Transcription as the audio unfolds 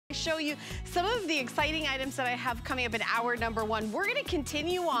Show you some of the exciting items that I have coming up in hour number one. We're going to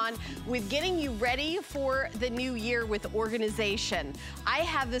continue on with getting you ready for the new year with organization. I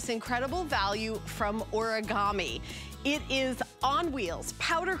have this incredible value from Origami. It is on wheels,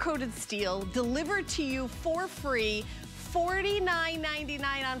 powder coated steel, delivered to you for free,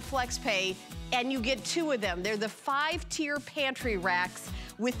 $49.99 on FlexPay, and you get two of them. They're the 5-tier pantry racks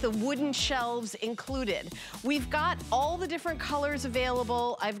with the wooden shelves included. We've got all the different colors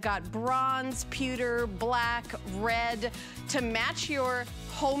available. I've got bronze, pewter, black, red to match your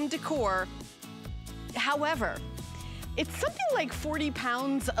home decor. However, it's something like 40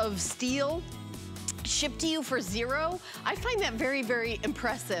 pounds of steel shipped to you for $0. I find that very, very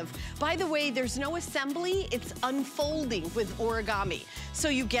impressive. By the way, there's no assembly, it's unfolding with Origami. So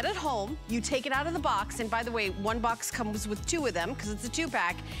you get it home, you take it out of the box, and by the way, one box comes with two of them because it's a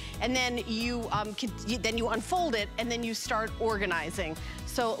 2-pack, and then you unfold it and then you start organizing.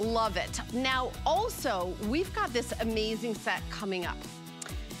 So love it. Now also, we've got this amazing set coming up.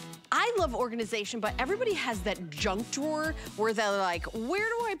 I love organization, but everybody has that junk drawer where they're like, where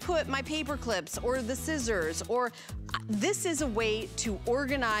do I put my paper clips or the scissors? Or this is a way to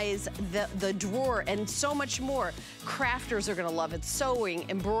organize the drawer and so much more. Crafters are gonna love it. Sewing,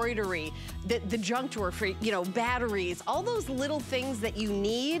 embroidery, the junk drawer for, you know, batteries, all those little things that you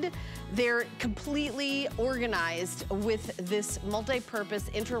need, they're completely organized with this multi-purpose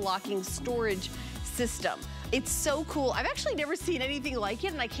interlocking storage system. It's so cool. I've actually never seen anything like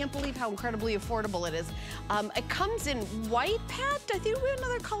it, and I can't believe how incredibly affordable it is. It comes in white, Pat. I think we have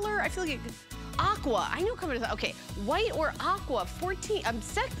another color. I feel like aqua. I know coming to okay, white or aqua.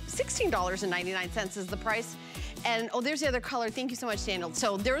 $16.99 is the price. And oh, there's the other color. Thank you so much, Daniel.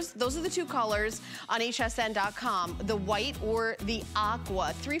 So those are the two colors on hsn.com, the white or the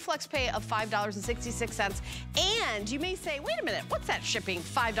aqua. 3 flex pay of $5.66. And you may say, wait a minute, what's that shipping?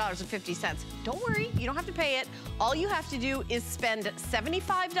 $5.50. Don't worry, you don't have to pay it. All you have to do is spend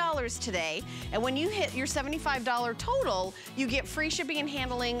 $75 today. And when you hit your $75 total, you get free shipping and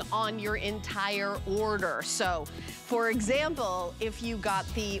handling on your entire order. So, for example, if you got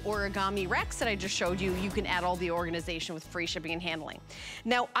the Origami Rex that I just showed you, you can add all the organization with free shipping and handling.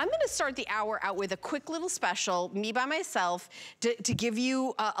 Now, I'm gonna start the hour out with a quick little special, me by myself, to give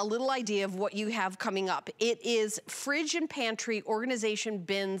you a little idea of what you have coming up. It is fridge and pantry organization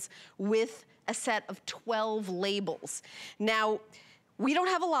bins with a set of 12 labels. Now, we don't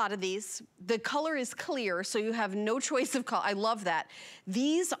have a lot of these. The color is clear, so you have no choice of color. I love that.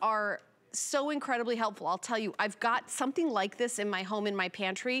 These are so incredibly helpful. I'll tell you, I've got something like this in my home, in my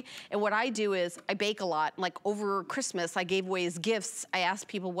pantry, and what I do is I bake a lot. Like over Christmas, I gave away as gifts. I asked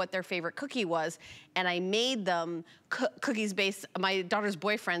people what their favorite cookie was, and I made them cookies based, my daughter's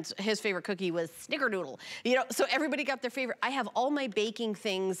boyfriend's, his favorite cookie was snickerdoodle. You know, so everybody got their favorite. I have all my baking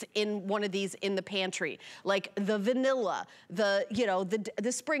things in one of these in the pantry, like the vanilla, the, you know,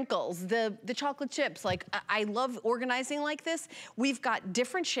 the sprinkles, the chocolate chips. Like, I love organizing like this. We've got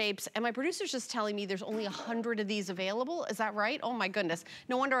different shapes, and my producer's just telling me there's only 100 of these available. Is that right? Oh my goodness.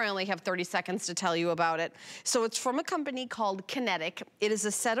 No wonder I only have 30 seconds to tell you about it. So it's from a company called Kinetic. It is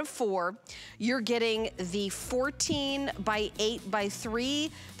a set of 4. You're getting the 14 by 8 by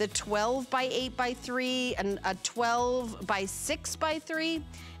 3, the 12 by 8 by 3, and a 12 by 6 by 3,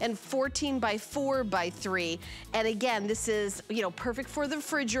 and 14 by 4 by 3. And again, this is, you know, perfect for the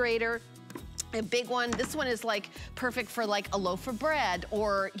refrigerator. A big one. This one is like perfect for like a loaf of bread,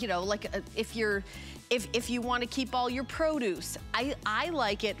 or, you know, like if you want to keep all your produce. I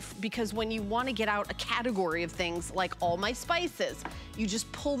like it because when you want to get out a category of things like all my spices, you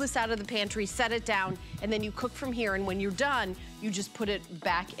just pull this out of the pantry, set it down, and then you cook from here, and when you're done, you just put it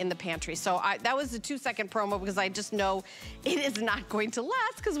back in the pantry. So that was a 2-second promo because I just know it is not going to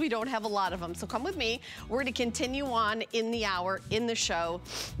last because we don't have a lot of them. So come with me. We're going to continue on in the hour, in the show,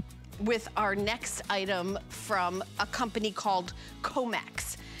 with our next item from a company called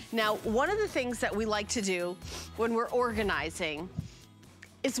Comex. Now, one of the things that we like to do when we're organizing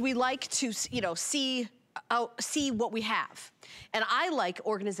is we like to, you know, see what we have. And I like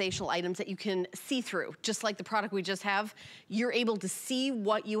organizational items that you can see through, just like the product we just have. You're able to see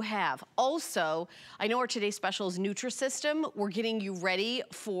what you have. Also, I know our today's special is Nutrisystem. We're getting you ready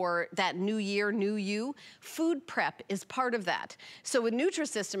for that new year, new you. Food prep is part of that. So with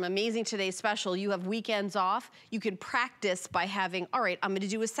Nutrisystem, amazing today's special, you have weekends off. You can practice by having, all right, I'm gonna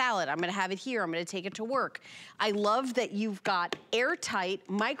do a salad. I'm gonna have it here. I'm gonna take it to work. I love that you've got airtight,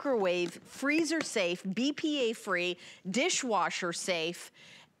 microwave, freezer safe, BPA free, dishwasher safe,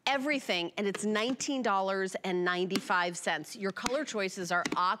 everything, and it's $19.95. Your color choices are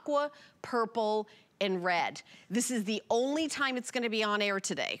aqua, purple, and red. This is the only time it's gonna be on air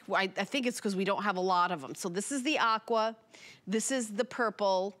today. I think it's because we don't have a lot of them. So this is the aqua, this is the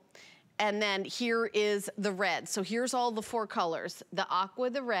purple, and then here is the red. So here's all the 4 colors. The aqua,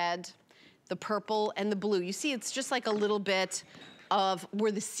 the red, the purple, and the blue. You see it's just like a little bit of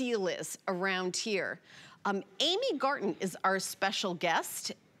where the seal is around here. Amy Garten is our special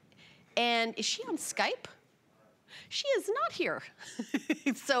guest. And is she on Skype? She is not here.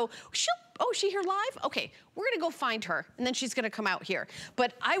 So is she here live? Okay, we're gonna go find her and then she's gonna come out here.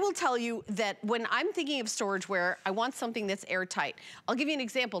 But I will tell you that when I'm thinking of storageware, I want something that's airtight. I'll give you an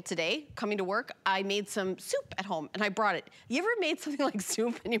example. Today, coming to work, I made some soup at home and I brought it. You ever made something like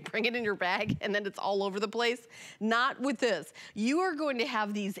soup and you bring it in your bag and then it's all over the place? Not with this. You are going to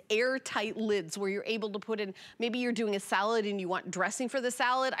have these airtight lids where you're able to put in, maybe you're doing a salad and you want dressing for the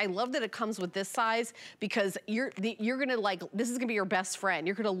salad. I love that it comes with this size because you're gonna like, this is gonna be your best friend.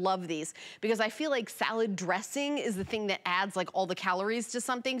 You're gonna love these because I feel like salad dressing is the thing that adds like all the calories to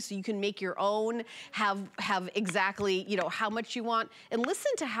something, so you can make your own, have exactly, you know, how much you want. And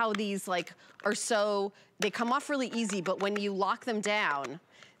listen to how these like are so, they come off really easy, but when you lock them down,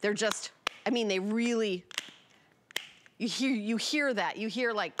 they're just, I mean, they really, you hear that. You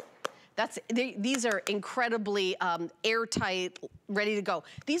hear like, these are incredibly airtight, ready to go.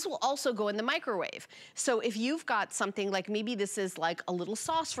 These will also go in the microwave. So if you've got something like, maybe this is like a little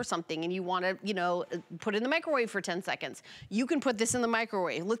sauce for something and you wanna, you know, put it in the microwave for 10 seconds, you can put this in the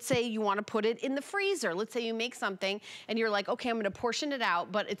microwave. Let's say you wanna put it in the freezer. Let's say you make something and you're like, okay, I'm gonna portion it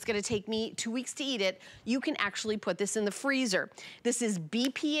out, but it's gonna take me 2 weeks to eat it. You can actually put this in the freezer. This is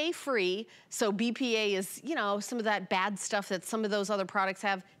BPA free. So BPA is, you know, some of that bad stuff that some of those other products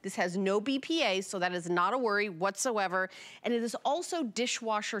have. This has no BPA, so that is not a worry whatsoever. And it is also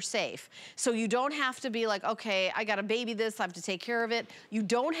dishwasher safe. So you don't have to be like, okay, I gotta baby this, I have to take care of it. You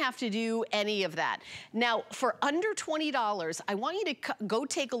don't have to do any of that. Now, for under $20, I want you to go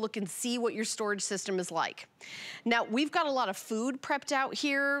take a look and see what your storage system is like. Now, we've got a lot of food prepped out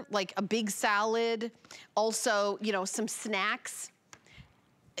here, like a big salad, also, you know, some snacks.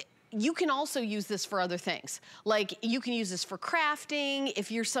 You can also use this for other things. Like you can use this for crafting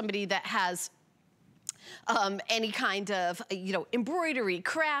if you're somebody that has any kind of, you know, embroidery,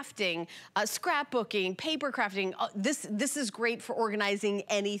 crafting, scrapbooking, paper crafting. This is great for organizing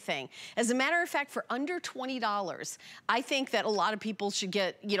anything. As a matter of fact, for under $20, I think that a lot of people should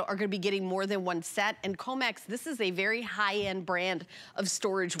get, you know, are gonna be getting more than one set. And Comex, this is a very high-end brand of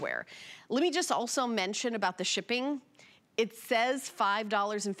storageware. Let me just also mention about the shipping. It says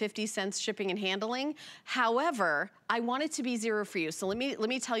 $5.50 shipping and handling. However, I want it to be zero for you. So let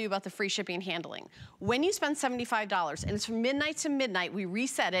me tell you about the free shipping and handling. When you spend $75, and it's from midnight to midnight, we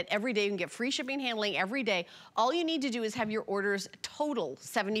reset it every day. You can get free shipping and handling every day. All you need to do is have your orders total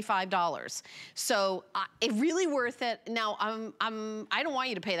 $75. So it's really worth it. Now, I don't want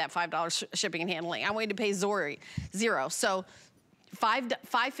you to pay that $5 shipping and handling. I want you to pay zero. So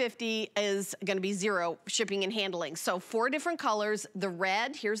 $5.50 is gonna be zero shipping and handling. So 4 different colors. The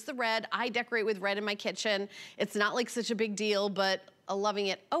red, here's the red. I decorate with red in my kitchen. It's not like such a big deal, but loving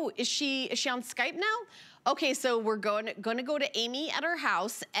it. Oh, is she on Skype now? Okay, so we're gonna go to Amy at her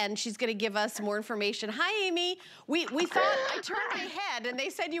house and she's gonna give us more information. Hi, Amy. We thought, I turned my head and they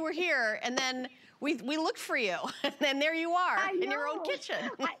said you were here and then we looked for you and then there you are in your own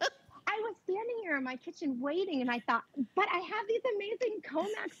kitchen. I was standing here in my kitchen waiting and I thought, but I have these amazing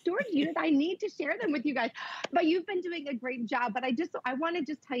Comex storage units. I need to share them with you guys. But you've been doing a great job. But I want to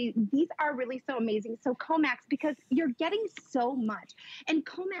just tell you, these are really so amazing. So Comex, because you're getting so much. And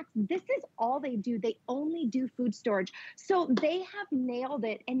Comex, this is all they do. They only do food storage. So they have nailed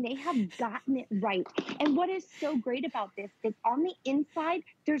it and they have gotten it right. And what is so great about this is on the inside,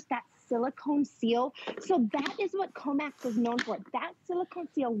 there's that silicone seal. So that is what Comex is known for. That silicone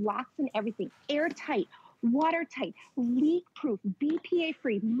seal locks in everything. Airtight, watertight, leak-proof,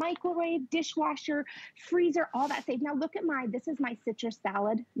 BPA-free, microwave, dishwasher, freezer, all that safe. Now look at this is my citrus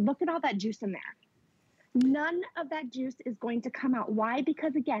salad. Look at all that juice in there. None of that juice is going to come out. Why?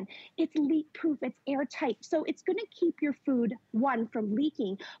 Because again, it's leak-proof, it's airtight. So it's gonna keep your food, one, from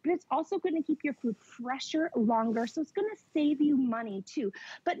leaking, but it's also gonna keep your food fresher longer. So it's gonna save you money too.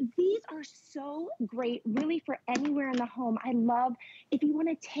 But these are so great, really, for anywhere in the home. I love if you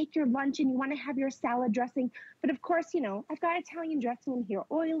wanna take your lunch and you wanna have your salad dressing, but of course, you know, I've got Italian dressing in here,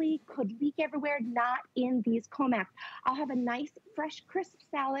 oily, could leak everywhere, not in these Comex. I'll have a nice, fresh, crisp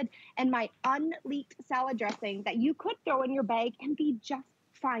salad and my unleaked salad dressing that you could throw in your bag and be just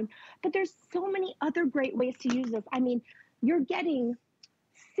fine. But there's so many other great ways to use this. I mean, you're getting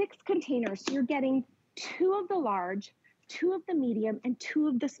 6 containers. So you're getting 2 of the large, 2 of the medium and 2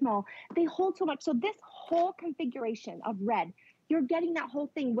 of the small. They hold so much. So this whole configuration of red, you're getting that whole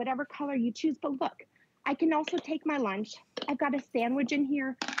thing, whatever color you choose. But look, I can also take my lunch. I've got a sandwich in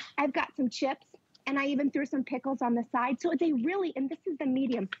here. I've got some chips, and I even threw some pickles on the side. So they really, and this is the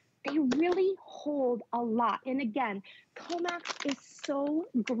medium, they really hold a lot. And again, Comax is so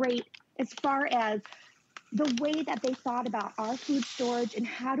great as far as the way that they thought about our food storage and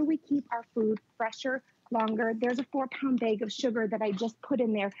how do we keep our food fresher, longer. There's a 4-pound bag of sugar that I just put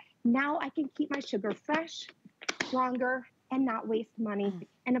in there. Now I can keep my sugar fresh, longer, and not waste money.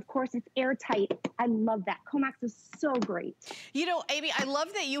 And of course, it's airtight. I love that. Comax is so great. You know, Amy, I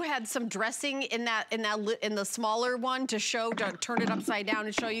love that you had some dressing in the smaller one to show, to turn it upside down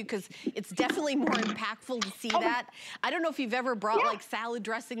and show you, because it's definitely more impactful to see that. I don't know if you've ever brought like salad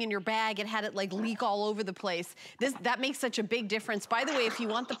dressing in your bag and had it like leak all over the place. That makes such a big difference. By the way, if you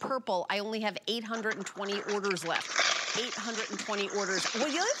want the purple, I only have 820 orders left. 820 orders.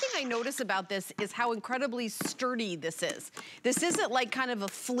 Well, the other thing I notice about this is how incredibly sturdy this is. This isn't like kind of a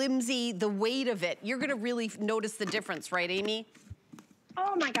flimsy, the weight of it. You're gonna really notice the difference, right, Amy?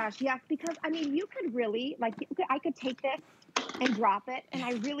 Oh my gosh, yes, because I mean, you could really, like, I could take this and drop it, and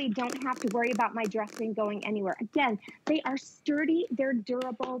I really don't have to worry about my dressing going anywhere. Again, they are sturdy, they're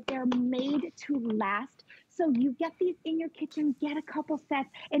durable, they're made to last. So you get these in your kitchen, get a couple sets,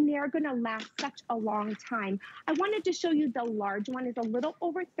 and they're gonna last such a long time. I wanted to show you the large one. Is a little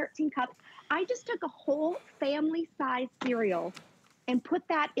over 13 cups. I just took a whole family size cereal and put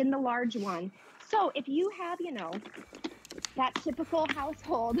that in the large one. So if you have, you know, that typical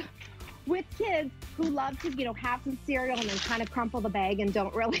household with kids who love to, you know, have some cereal and then kind of crumple the bag and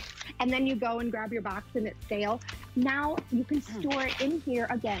don't really, and then you go and grab your box and it's stale. Now you can store it in here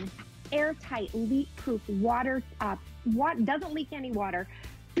again. Airtight, leak-proof, water, doesn't leak any water,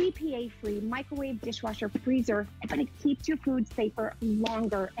 BPA-free, microwave, dishwasher, freezer, but it keeps your food safer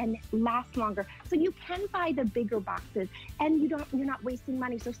longer and lasts longer. So you can buy the bigger boxes, and you're not wasting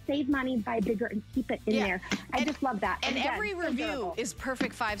money. So save money, buy bigger, and keep it in there. I just love that. And again, every review is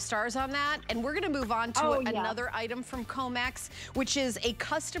perfect 5 stars on that. And we're gonna move on to another item from Comax, which is a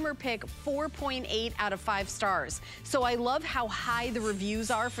customer pick 4.8 out of 5 stars. So I love how high the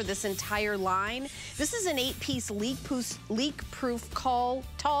reviews are for this entire line. This is an 8-piece leak-proof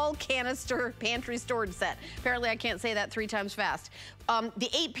tall canister pantry storage set. Apparently I can't say that 3 times fast. The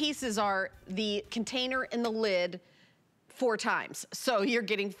 8 pieces are the container and the lid 4 times. So you're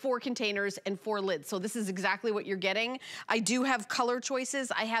getting 4 containers and 4 lids. So this is exactly what you're getting. I do have color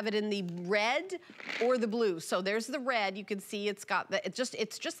choices. I have it in the red or the blue. So there's the red. You can see it's got the,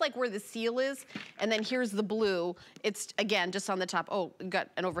 it's just like where the seal is. And then here's the blue. It's again, just on the top. Oh, got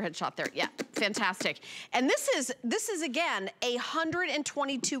an overhead shot there. Yeah, fantastic. And this is again,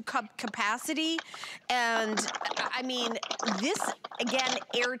 122 cup capacity. And I mean, this again,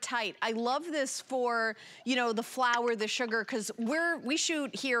 airtight. I love this for, you know, the flour, the sugar, because we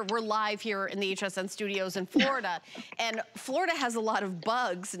shoot here, we're live here in the HSN studios in Florida, and Florida has a lot of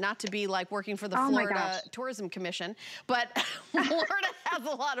bugs, not to be like working for the Florida Tourism Commission, but Florida has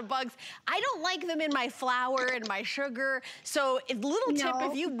a lot of bugs. I don't like them in my flour and my sugar, so a little tip,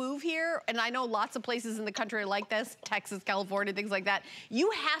 if you move here, and I know lots of places in the country are like this, Texas, California, things like that, you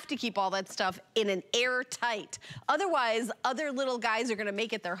have to keep all that stuff in an airtight. Otherwise, other little guys are gonna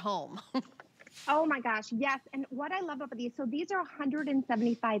make it their home. Oh my gosh, yes. And what I love about these, so these are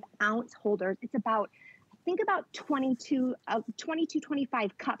 175 ounce holders. It's about, I think about 22,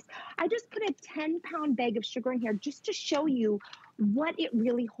 25 cups. I just put a 10-pound bag of sugar in here just to show you what it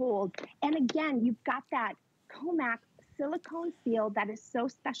really holds. And again, you've got that Comax silicone seal that is so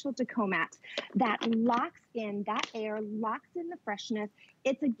special to Comax that locks in that air, locks in the freshness.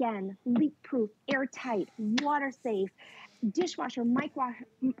 It's again, leak-proof, airtight, water safe, dishwasher,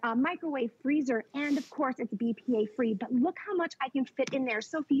 microwave, freezer, and of course it's BPA free. But look how much I can fit in there.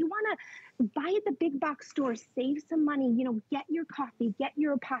 So if you want to buy at the big box store, save some money, you know, get your coffee, get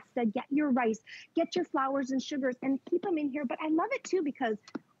your pasta, get your rice, get your flours and sugars, and keep them in here. But I love it too because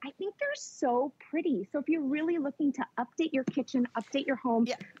I think they're so pretty. So if you're really looking to update your kitchen, update your home,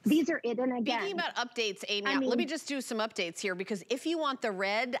 these are it. And again, speaking about updates, Amy, let me just do some updates here, because if you want the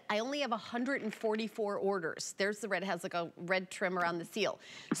red, I only have 144 orders. There's the red, has like a red trim around the seal.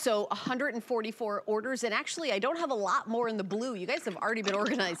 So 144 orders, and actually I don't have a lot more in the blue. You guys have already been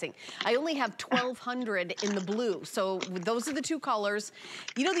organizing. I only have 1,200 in the blue. So those are the 2 colors.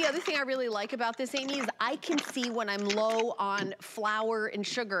 You know, the other thing I really like about this, Amy, is I can see when I'm low on flour and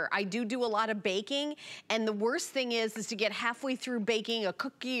sugar. sugar. I do a lot of baking, and the worst thing is to get halfway through baking a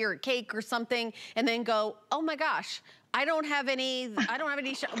cookie or a cake or something and then go, oh my gosh, I don't have any, well, I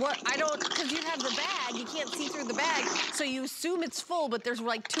don't, because you have the bag, you can't see through the bag, so you assume it's full, but there's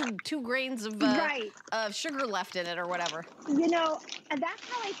like two grains of sugar left in it or whatever. You know, and that's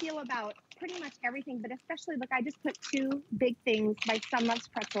how I feel about pretty much everything, but especially, look, I just put 2 big things, my son loves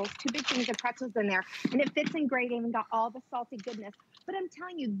pretzels, 2 big things of pretzels in there, and it fits in great, even got all the salty goodness. But I'm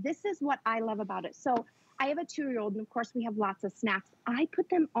telling you, this is what I love about it. So I have a 2-year-old, and of course we have lots of snacks. I put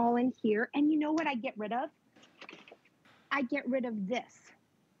them all in here, and you know what I get rid of? I get rid of this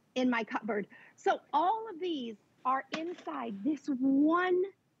in my cupboard. So all of these are inside this one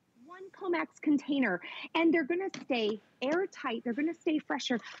Comex container, and they're gonna stay airtight. They're gonna stay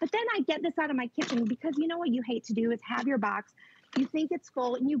fresher. But then I get this out of my kitchen because you know what you hate to do is have your box. You think it's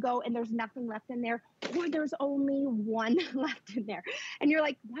full and you go and there's nothing left in there, or there's only one left in there. And you're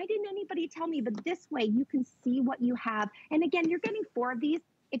like, why didn't anybody tell me? But this way you can see what you have. And again, you're getting 4 of these.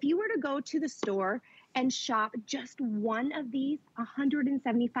 If you were to go to the store and shop just one of these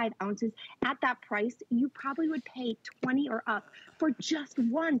 175 ounces at that price, you probably would pay 20 or up for just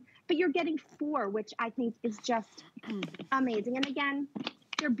one, but you're getting 4, which I think is just amazing. And again,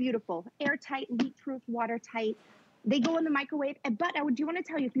 they're beautiful, airtight, leak-proof, watertight. They go in the microwave, but I do want to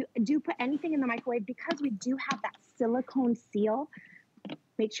tell you, if you do put anything in the microwave, because we do have that silicone seal,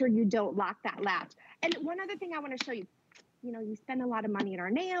 make sure you don't lock that latch. And one other thing I want to show you, you know, you spend a lot of money on our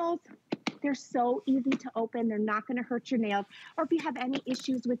nails. They're so easy to open. They're not going to hurt your nails. Or if you have any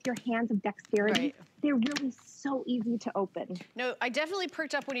issues with your hands of dexterity, they're really so easy to open. No, I definitely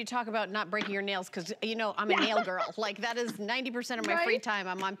perked up when you talk about not breaking your nails because, you know, I'm a nail girl. Like, that is 90% of my free time.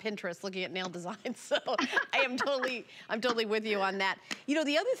 I'm on Pinterest looking at nail designs. So I'm totally with you on that. You know,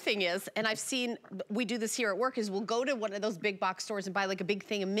 the other thing is, and I've seen, we do this here at work, is we'll go to one of those big box stores and buy like a big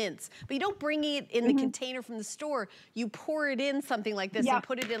thing of mints. But you don't bring it in the container from the store. You pour it in something like this and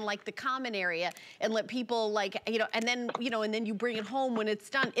put it in like the common area and let people like, you know, and then you bring it home when it's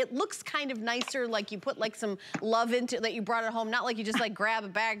done. It looks kind of nicer, like you put like some love into it, that you brought it home, not like you just like grab a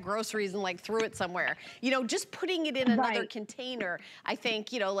bag of groceries and like threw it somewhere. You know, just putting it in another container. I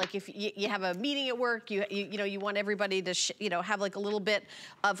think, you know, like if you have a meeting at work, you know, you want everybody to, you know, have like a little bit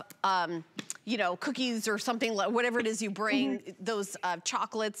of, you know, cookies or something, like whatever it is you bring, those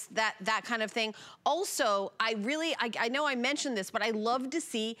chocolates, that kind of thing. Also, I know I mentioned this, but I love to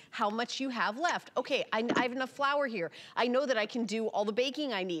see how much you have left. Okay, I have enough flour here. I know that I can do all the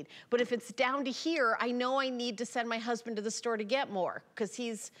baking I need, but if it's down to here, I know I need to send my husband to the store to get more, because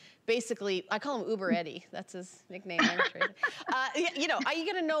he's basically, I call him Uber Eddie. That's his nickname. You know, you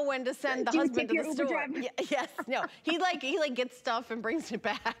gotta know when to send the husband to the store. Yes, no, he like gets stuff and brings it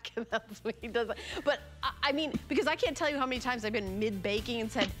back, and that's what he does. But I mean, because I can't tell you how many times I've been mid-baking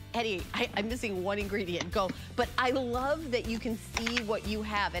and said, Eddie, I'm missing one ingredient, go. But I love that you can see what you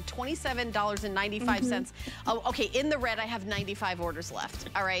have at $27.95. Okay, in the red, I have 95 orders left,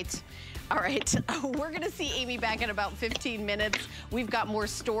 all right? All right, we're gonna see Amy back in about 15 minutes. We've got more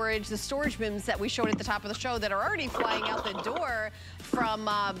storage, the storage bins that we showed at the top of the show that are already flying out the door from,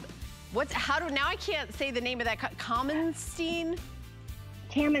 now I can't say the name of that, Kamenstein?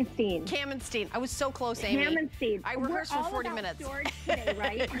 Kamenstein. I was so close, Amy. Kamenstein. I rehearsed for 40 minutes. Storage today,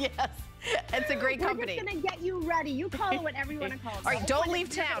 right? Yes. It's a great company. We're just gonna get you ready. You call it whatever you want to call it. All right, don't leave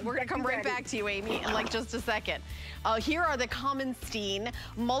town. We're gonna come right back to you, Amy, in like just a second. Here are the Kamenstein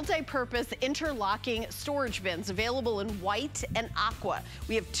multi-purpose interlocking storage bins available in white and aqua.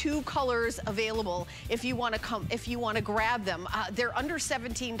 We have 2 colors available if you want to grab them. They're under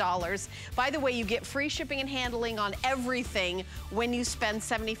 $17. By the way, you get free shipping and handling on everything when you spend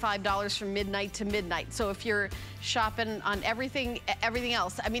 $75 from midnight to midnight. So if you're shopping on everything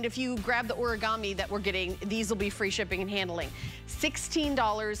else, I mean, if you grab the origami that we're getting, these will be free shipping and handling.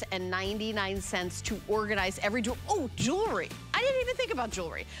 $16.99 to organize every jewelry. Oh, jewelry. I didn't even think about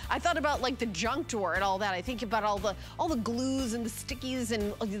jewelry. I thought about like the junk drawer and all that. I think about all the glues and the stickies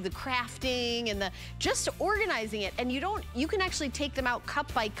and the crafting and the just organizing it. And you can actually take them out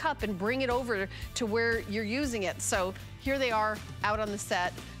cup by cup and bring it over to where you're using it. So here they are out on the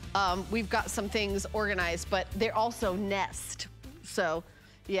set. We've got some things organized, but they're also nest. So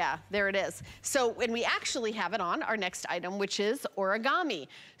yeah, there it is. So, and we actually have it on our next item, which is origami.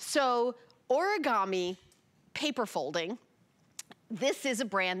 So origami paper folding. This is a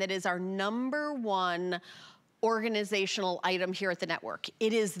brand that is our #1 organizational item here at the network.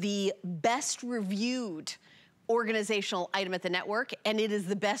 It is the best reviewed organizational item at the network, and it is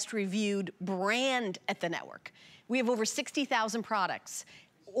the best reviewed brand at the network. We have over 60,000 products.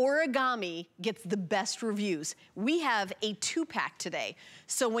 Origami gets the best reviews. We have a 2-pack today.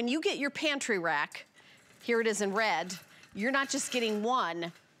 So when you get your pantry rack, here it is in red, you're not just getting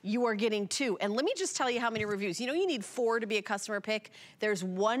one, you are getting 2. And let me just tell you how many reviews. You know you need 4 to be a customer pick? There's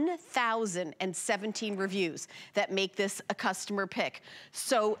 1,017 reviews that make this a customer pick.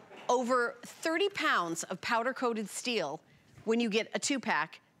 So over 30 pounds of powder-coated steel when you get a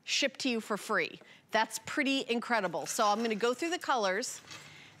 2-pack shipped to you for free. That's pretty incredible. So I'm gonna go through the colors.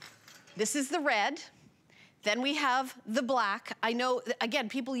 This is the red. Then we have the black. I know, again,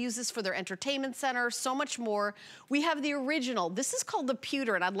 people use this for their entertainment center, so much more. We have the original. This is called the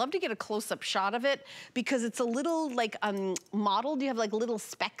pewter, and I'd love to get a close-up shot of it because it's a little like mottled. You have like little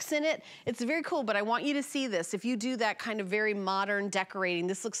specks in it. It's very cool, but I want you to see this. If you do that kind of very modern decorating,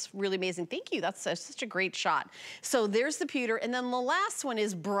 this looks really amazing. Thank you, that's such a great shot. So there's the pewter, and then the last one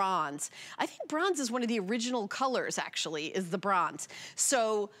is bronze. I think bronze is one of the original colors, actually, is the bronze.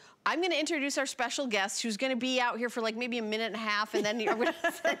 So I'm gonna introduce our special guest who's gonna be out here for like maybe a minute and a half and then we're gonna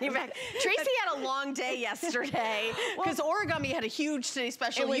send you back. Tracy had a long day yesterday because Origami had a huge Today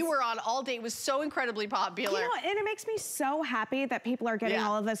Special. You were on all day. It was so incredibly popular. You know, and it makes me so happy that people are getting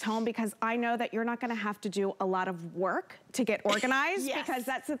all of this home because I know that you're not gonna have to do a lot of work to get organized because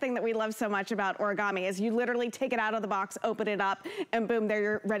that's the thing that we love so much about Origami is you literally take it out of the box, open it up, and boom, there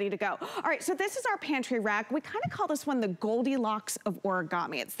you're ready to go. All right, so this is our pantry rack. We kind of call this one the Goldilocks of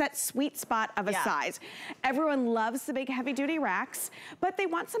Origami. It's that sweet spot of a size. Everyone loves the big heavy duty racks, but they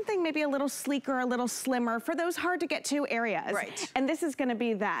want something maybe a little sleeker, a little slimmer for those hard to get to areas. Right. And this is gonna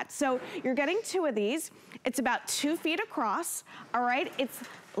be that. So you're getting 2 of these. It's about 2 feet across, all right? It's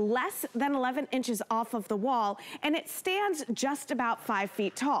less than 11 inches off of the wall, and it stands just about 5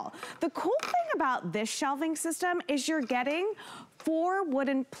 feet tall. The cool thing about this shelving system is you're getting 4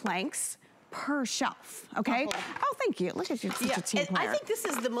 wooden planks per shelf, okay? Oh, thank you. Look at you, such a team player. I think this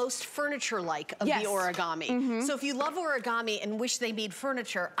is the most furniture-like of the Origami. So if you love Origami and wish they made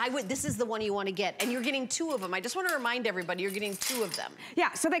furniture, this is the one you want to get. And you're getting 2 of them. I just want to remind everybody, you're getting 2 of them.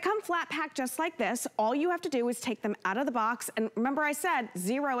 Yeah, so they come flat packed just like this. All you have to do is take them out of the box. And remember I said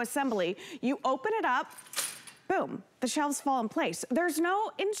 0 assembly. You open it up, boom, the shelves fall in place. There's no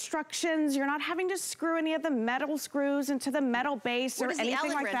instructions. You're not having to screw any of the metal screws into the metal base or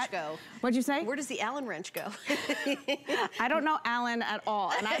anything like that. Go? What'd you say? Where does the Allen wrench go? I don't know Allen at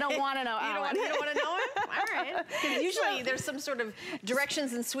all, and I don't want to know Allen. You don't want to know it? All right. Because usually there's some sort of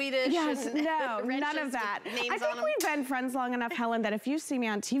directions in Swedish. Yes, no, none of that. I think we've been friends long enough, Helen, that if you see me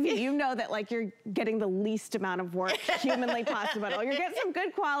on TV, you know that like you're getting the least amount of work humanly possible. You're getting some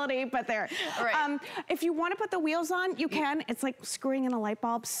good quality, but there. All right. If you want to put the wheels on, you can. It's like screwing in a light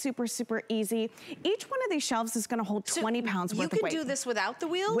bulb, super, super easy. Each one of these shelves is gonna hold 20 pounds worth of weight. You can do this without the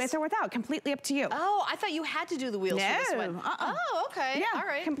wheels? With or without, completely up to you. Oh, I thought you had to do the wheels for this one. Oh, okay, yeah, all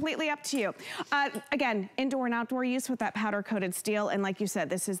right. Completely up to you. Again, indoor and outdoor use with that powder-coated steel, and like you said,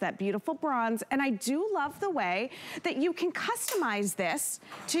 this is that beautiful bronze, and I do love the way that you can customize this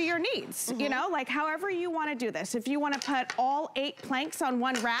to your needs, you know, like however you wanna do this. If you wanna put all 8 planks on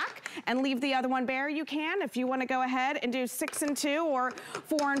one rack and leave the other one bare, you can. If you wanna go ahead and do 6 and 2 or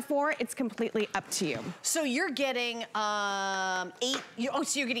 4 and 4, it's completely up to you. So you're getting 8,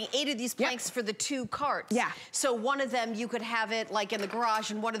 so you're getting 8 of these planks for the 2 carts. Yeah. So one of them you could have it like in the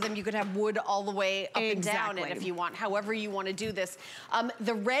garage, and one of them you could have wood all the way up and down it if you want, however you want to do this.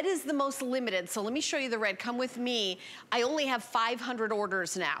 The red is the most limited, so let me show you the red. Come with me. I only have 500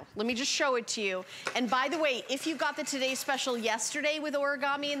 orders now. Let me just show it to you. And by the way, if you got the Today Special yesterday with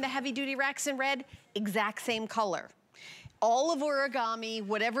Origami and the heavy duty racks in red, exact same color. All of Origami,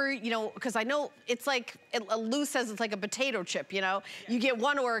 whatever, you know, because I know it's like, Lou says it's like a potato chip, you know? You get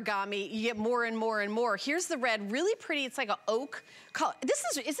one Origami, you get more and more and more. Here's the red, really pretty, it's like an oak color.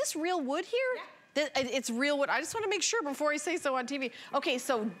 Is this real wood here? Yeah. It's real wood. I just want to make sure before I say so on TV. Okay,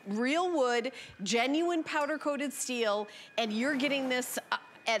 so real wood, genuine powder-coated steel, and you're getting this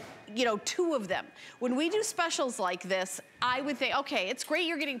at, you know, 2 of them. When we do specials like this, I would think, okay, it's great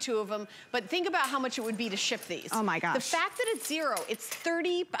you're getting 2 of them, but think about how much it would be to ship these. Oh my gosh. The fact that it's 0, it's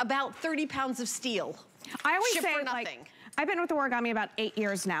about 30 pounds of steel. I always Ship say, for nothing. like, I've been with Origami about 8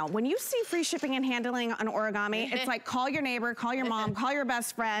 years now. When you see free shipping and handling on Origami, it's like call your neighbor, call your mom, call your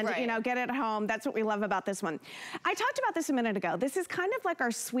best friend, you know, get it home. That's what we love about this one. I talked about this a minute ago. This is kind of like our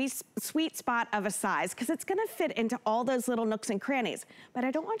sweet spot of a size because it's gonna fit into all those little nooks and crannies. But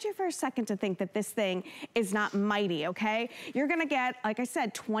I don't want you for a second to think that this thing is not mighty, okay? You're gonna get, like I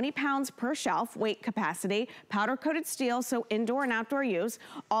said, 20 pounds per shelf weight capacity, powder-coated steel, so indoor and outdoor use.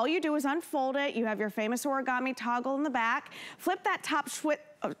 All you do is unfold it. You have your famous Origami toggle in the back. rack, flip that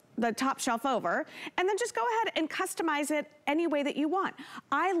the top shelf over, and then just go ahead and customize it any way that you want.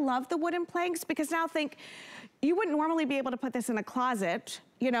 I love the wooden planks because now think, you wouldn't normally be able to put this in a closet,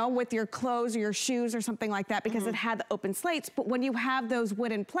 you know, with your clothes or your shoes or something like that because it had the open slates. But when you have those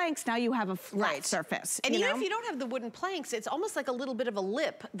wooden planks, now you have a flat surface. And even if you don't have the wooden planks, it's almost like a little bit of a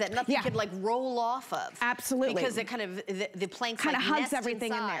lip that nothing can like roll off of. Absolutely. Because it kind of, the planks kind of like hugs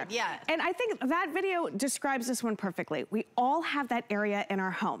everything inside. in there. Yeah. And I think that video describes this one perfectly. We all have that area in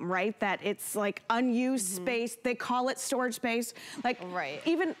our home, right? That it's like unused space. They call it storage space. Like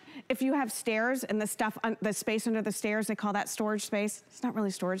even if you have stairs and the stuff, the space under the stairs, they call that storage space. It's not really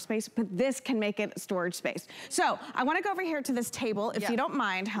storage space, but this can make it storage space. So I want to go over here to this table, if you don't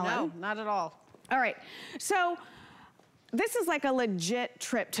mind, Helen. No, not at all. All right. So this is like a legit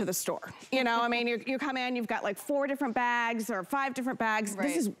trip to the store. You know, I mean, you come in, you've got like 4 different bags or 5 different bags.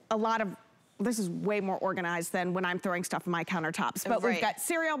 This is this is way more organized than when I'm throwing stuff on my countertops. But we've got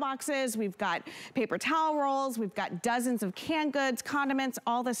cereal boxes, we've got paper towel rolls, we've got dozens of canned goods, condiments,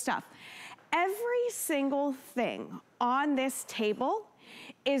 all this stuff. Every single thing on this table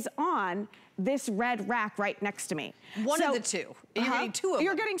is on this red rack right next to me. One of the two. You're getting 2 of them.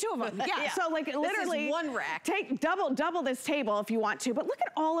 You're getting 2 of them. Yeah. So like literally, this is one rack. Take double this table if you want to. But look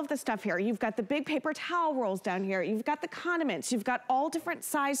at all of the stuff here. You've got the big paper towel rolls down here. You've got the condiments. You've got all different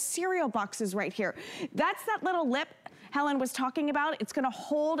size cereal boxes right here. That's that little lip Helen was talking about. It's gonna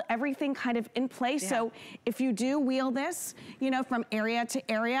hold everything kind of in place. So if you do wheel this, you know, from area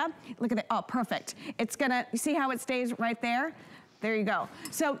to area, look at it. Oh, perfect. It's gonna, you see how it stays right there? There you go.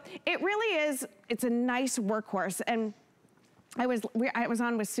 So it really is, it's a nice workhorse. And I was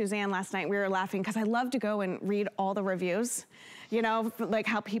on with Suzanne last night. We were laughing because I love to go and read all the reviews, you know, like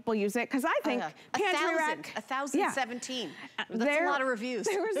how people use it. Because I think pantry rack, 1,017. That's a lot of reviews.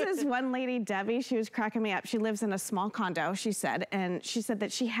 There was this one lady, Debbie, she was cracking me up. She lives in a small condo, she said, and she said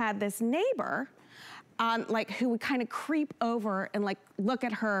that she had this neighbor like who would kind of creep over and like look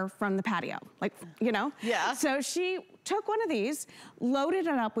at her from the patio, like, you know? Yeah. So she took one of these, loaded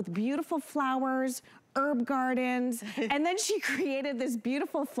it up with beautiful flowers, herb gardens, and then she created this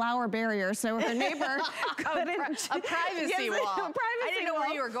beautiful flower barrier so her neighbor couldn't... a privacy wall. I didn't know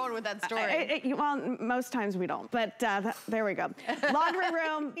where you were going with that story. Well, most times we don't, but there we go. Laundry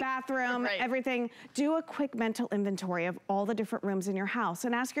room, bathroom, everything. Do a quick mental inventory of all the different rooms in your house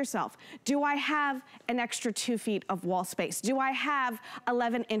and ask yourself, do I have an extra 2 feet of wall space? Do I have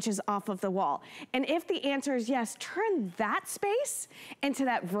 11 inches off of the wall? And if the answer is yes, turn that space into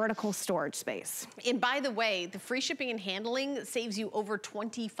that vertical storage space. And by the way, the free shipping and handling saves you over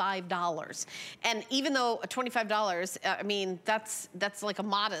 $25. And even though $25, I mean, that's like a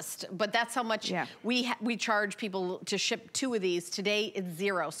modest, but that's how much we charge people to ship 2 of these. Today it's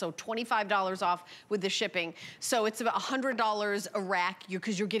 $0, so $25 off with the shipping. So it's about $100 a rack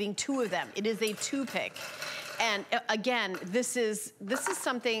because you're getting 2 of them. It is a 2-pick. And again, this is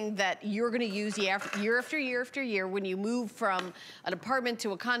something that you're gonna use year after year after year when you move from an apartment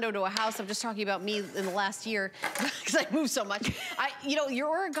to a condo to a house. I'm just talking about me in the last year because I moved so much. You know,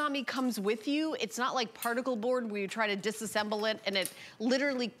 your origami comes with you. It's not like particle board where you try to disassemble it and it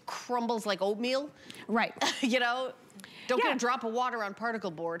literally crumbles like oatmeal. Right. You know? Don't get a drop of water on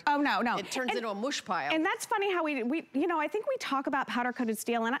particle board. Oh, no, no. It turns into a mush pile. And that's funny how we, you know, I think we talk about powder-coated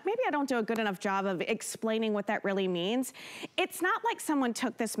steel, and maybe I don't do a good enough job of explaining what that really means. It's not like someone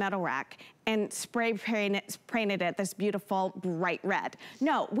took this metal rack and spray painted it this beautiful bright red.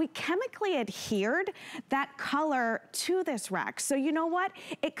 No, we chemically adhered that color to this rack. So you know what?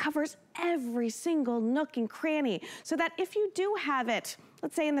 It covers every single nook and cranny so that if you do have it,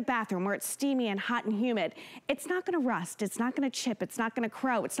 let's say in the bathroom where it's steamy and hot and humid, it's not gonna rust, it's not gonna chip, it's not gonna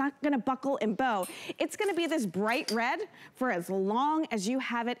crow, it's not gonna buckle and bow. It's gonna be this bright red for as long as you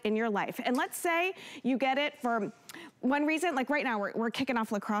have it in your life. And let's say you get it for one reason, like right now we're kicking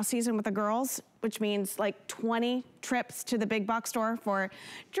off lacrosse season with the girls, which means like 20 trips to the big box store for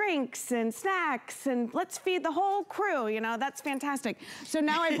drinks and snacks and let's feed the whole crew, you know, that's fantastic. So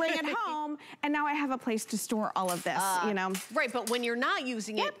now I bring it home and now I have a place to store all of this, you know. Right, but when you're not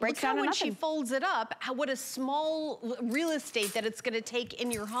using it, look how when she folds it up, what a small real estate that it's gonna take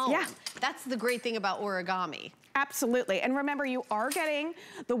in your home. Yeah. That's the great thing about origami. Absolutely, and remember you are getting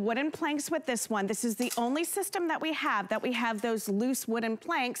the wooden planks with this one. This is the only system that we have those loose wooden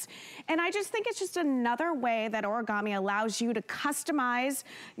planks. And I just think it's just another way that origami allows you to customize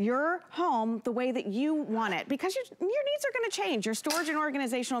your home the way that you want it because your needs are gonna change. Your storage and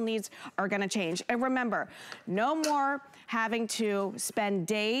organizational needs are gonna change. And remember, no more having to spend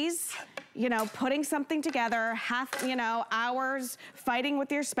days, you know, putting something together, you know, hours fighting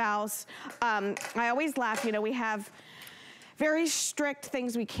with your spouse. I always laugh, you know, we have very strict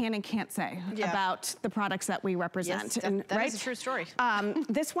things we can and can't say about the products that we represent. Yes, that is a true story.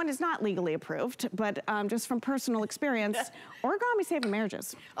 This one is not legally approved, but just from personal experience, origami saving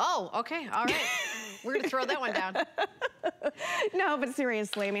marriages. Oh, okay, all right. We're gonna throw that one down. No, but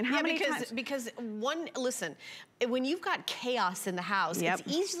seriously, I mean, how many times? Because listen, when you've got chaos in the house, it's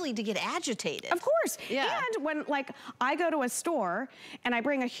easily to get agitated. Of course. And when, like, I go to a store and I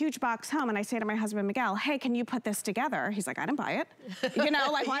bring a huge box home and I say to my husband, Miguel, hey, can you put this together? He's like, I didn't buy it. You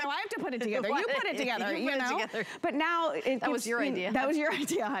know, like, why do I have to put it together? You put it together, you know? But now, that was your idea. That was your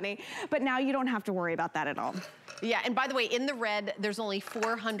idea, honey. But now you don't have to worry about that at all. Yeah, and by the way, in the red, there's only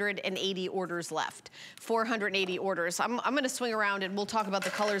 480 orders left. 480 orders. I'm gonna swing around and we'll talk about the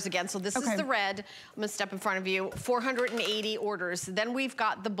colors again. So this is the red. I'm gonna step in front of you. 480 orders. Then we've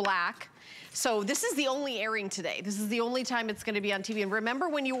got the black. So this is the only airing today. This is the only time it's gonna be on TV. And remember,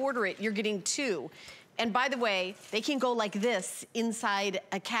 when you order it, you're getting 2. And by the way, they can go like this inside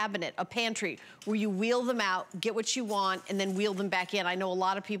a cabinet, a pantry, where you wheel them out, get what you want, and then wheel them back in. I know a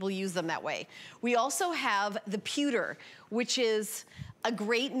lot of people use them that way. We also have the pewter, which is a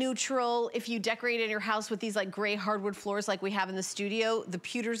great neutral. If you decorate in your house with these like gray hardwood floors like we have in the studio, the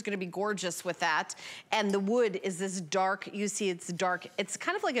pewter is gonna be gorgeous with that. And the wood is this dark, you see it's dark. It's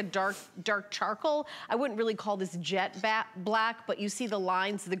kind of like a dark charcoal. I wouldn't really call this jet black, but you see the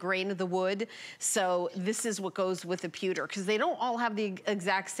lines, the grain of the wood. So this is what goes with the pewter, because they don't all have the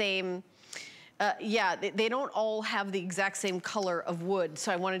exact same, they don't all have the exact same color of wood.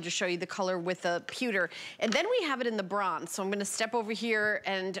 So I wanted to show you the color with the pewter. And then we have it in the bronze. So I'm gonna step over here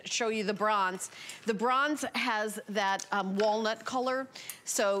and show you the bronze. The bronze has that walnut color.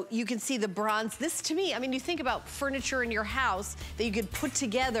 So you can see the bronze. This to me, I mean, you think about furniture in your house that you could put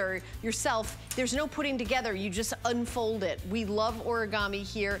together yourself. There's no putting together, you just unfold it. We love origami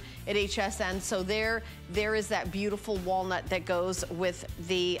here at HSN. So there is that beautiful walnut that goes with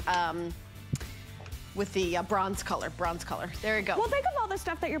the, bronze color. There you go. Well, think of all the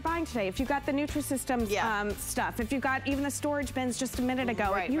stuff that you're buying today. If you got the Nutrisystem stuff, if you got even the storage bins just a minute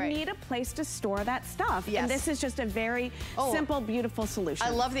ago, you need a place to store that stuff. And this is just a very simple, beautiful solution.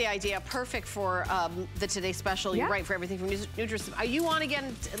 I love the idea. Perfect for the Today Special. You're right, for everything from Nutrisystem. Are you on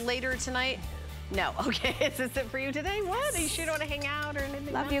again later tonight? No, okay. Is this it for you today? What? Are you sure you don't want to hang out or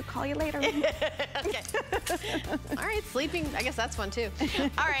anything? Love you. Call you later. Okay. All right, sleeping. I guess that's fun too.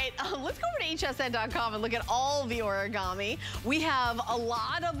 All right, let's go over to hsn.com and look at all the origami. We have a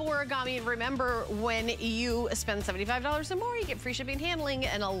lot of origami. And remember, when you spend $75 or more, you get free shipping and handling,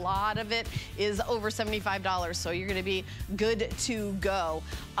 and a lot of it is over $75. So you're going to be good to go.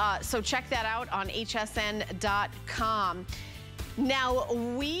 So check that out on hsn.com. Now,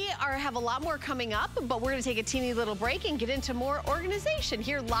 we have a lot more coming up, but we're going to take a teeny little break and get into more organization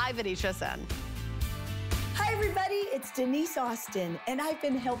here live at HSN. Hi, everybody. It's Denise Austin, and I've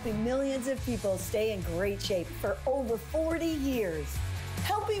been helping millions of people stay in great shape for over 40 years.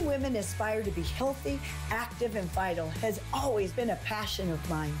 Helping women aspire to be healthy, active, and vital has always been a passion of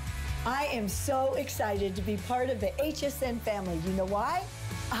mine. I am so excited to be part of the HSN family. You know why?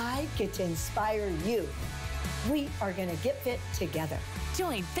 I get to inspire you. We are going to get fit together.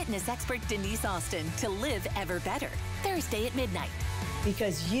 Join fitness expert Denise Austin to live ever better. Thursday at midnight.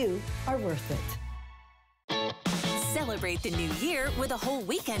 Because you are worth it. Celebrate the new year with a whole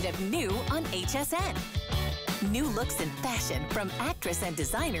weekend of new on HSN. New looks and fashion from actress and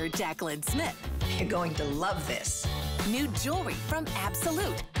designer Jacqueline Smith. You're going to love this. New jewelry from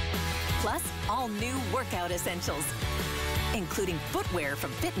Absolute. Plus, all new workout essentials, including footwear from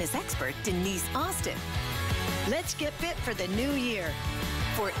fitness expert Denise Austin. Let's get fit for the new year.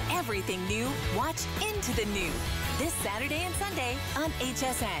 For everything new, watch Into the New this Saturday and Sunday on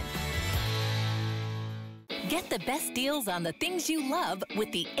HSN. Get the best deals on the things you love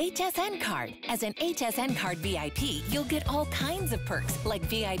with the HSN card. As an HSN card VIP, you'll get all kinds of perks, like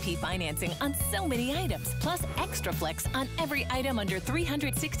VIP financing on so many items, plus extra flex on every item under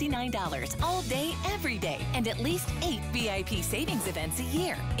 $369 all day, every day, and at least 8 VIP savings events a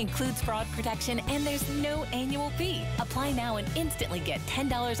year. Includes fraud protection, and there's no annual fee. Apply now and instantly get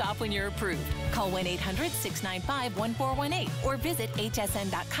 $10 off when you're approved. Call 1-800-695-1418 or visit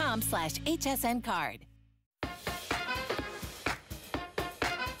hsn.com/HSN card.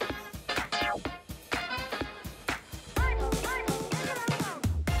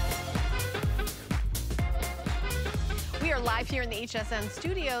 live here in the HSN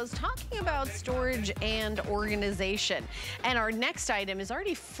studios talking about storage and organization. And our next item is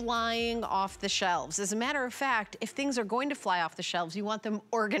already flying off the shelves. As a matter of fact, if things are going to fly off the shelves, you want them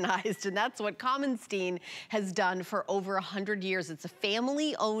organized. And that's what Kamenstein has done for over 100 years. It's a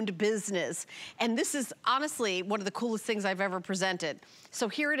family-owned business. And this is honestly one of the coolest things I've ever presented. So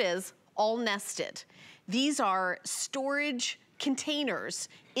here it is, all nested. These are storage containers,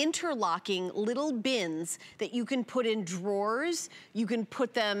 interlocking little bins that you can put in drawers. You can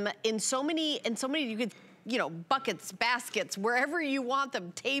put them in so many, you could, you know, buckets, baskets, wherever you want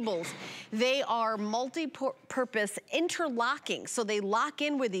them, tables. They are multi-purpose interlocking, so they lock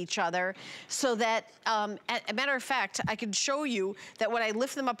in with each other so that, as a matter of fact, I can show you that when I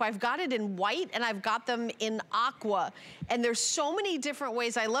lift them up, I've got it in white and I've got them in aqua. And there's so many different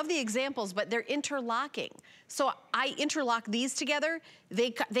ways. I love the examples, but they're interlocking. So I interlock these together.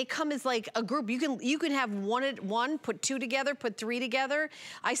 They come as like a group. You can have one, put two together, put three together.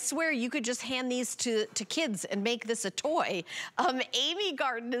 I swear you could just hand these to kids and make this a toy. Amy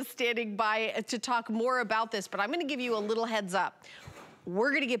Garten is standing by to talk more about this, but I'm gonna give you a little heads up.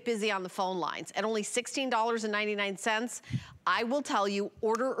 We're gonna get busy on the phone lines. At only $16.99, I will tell you,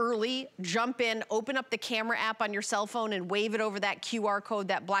 order early, jump in, open up the camera app on your cell phone and wave it over that QR code,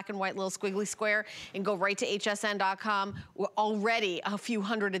 that black and white little squiggly square, and go right to hsn.com. We're already a few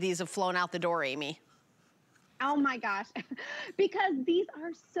hundred of these have flown out the door, Amy. Oh my gosh, because these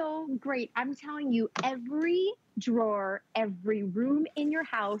are so great. I'm telling you, every drawer, every room in your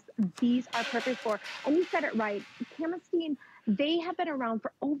house, these are perfect for. And you said it right, Kamenstein, they have been around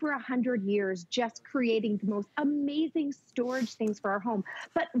for over 100 years, just creating the most amazing storage things for our home.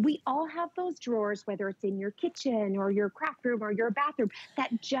 But we all have those drawers, whether it's in your kitchen or your craft room or your bathroom,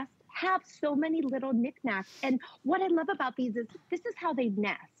 that just have so many little knickknacks. And what I love about these is this is how they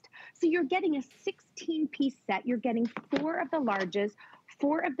nest. So you're getting a 16-piece set. You're getting 4 of the larges,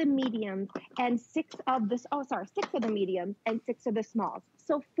 4 of the mediums, and 6 of the mediums and 6 of the smalls.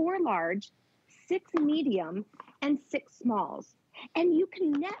 So 4 large, 6 medium, and 6 smalls. And you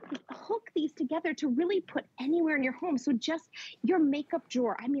can hook these together to really put anywhere in your home. So just your makeup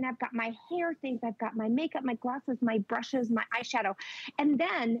drawer. I mean, I've got my hair things, I've got my makeup, my glasses, my brushes, my eyeshadow. And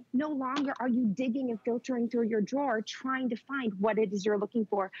then no longer are you digging and filtering through your drawer trying to find what it is you're looking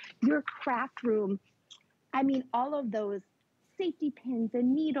for. Your craft room, I mean, all of those safety pins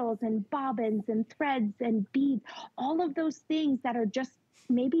and needles and bobbins and threads and beads, all of those things that are just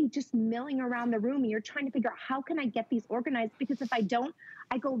maybe just milling around the room and you're trying to figure out how can I get these organized, because if I don't,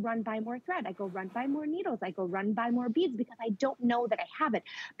 I go run buy more thread, I go run buy more needles, I go run buy more beads because I don't know that I have it.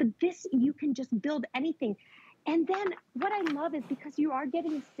 But this, you can just build anything. And then what I love is because you are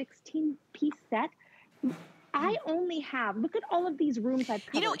getting a 16-piece set, I only have, look at all of these rooms I've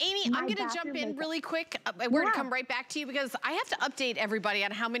covered. You know, Amy, I'm going to jump in really quick. We're going to come right back to you because I have to update everybody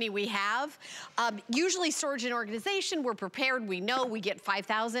on how many we have. Usually storage and organization, we're prepared. We know we get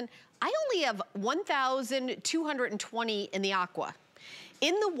 5,000. I only have 1,220 in the aqua.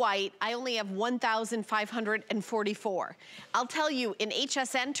 In the white, I only have 1,544. I'll tell you, in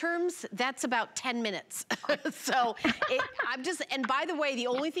HSN terms, that's about 10 minutes. So and by the way, the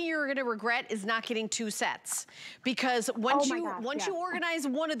only thing you're gonna regret is not getting 2 sets. Because once you organize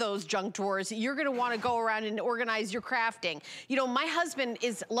one of those junk drawers, you're gonna wanna go around and organize your crafting. You know, my husband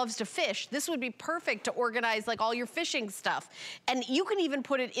loves to fish. This would be perfect to organize like all your fishing stuff. And you can even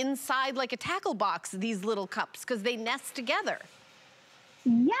put it inside like a tackle box, these little cups, because they nest together.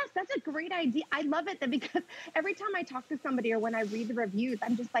 Yes, that's a great idea. I love it because every time I talk to somebody or when I read the reviews,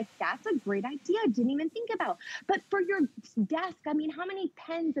 I'm just like, that's a great idea. I didn't even think about. But for your desk, I mean, how many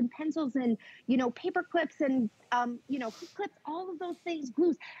pens and pencils and, you know, paper clips and, you know, clips, all of those things,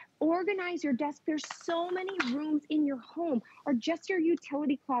 glues. Organize your desk. There's so many rooms in your home, or just your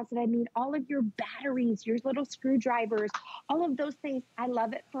utility closet. I mean, all of your batteries, your little screwdrivers, all of those things. I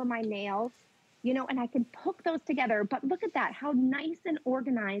love it for my nails. You know, and I can hook those together. But look at that, how nice and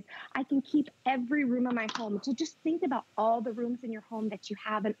organized I can keep every room in my home. So just think about all the rooms in your home that you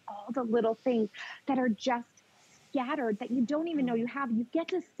have and all the little things that are just scattered that you don't even know you have. You get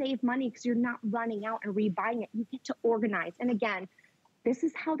to save money because you're not running out and rebuying it. You get to organize. And again, this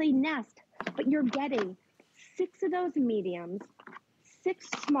is how they nest. But you're getting 6 of those mediums, 6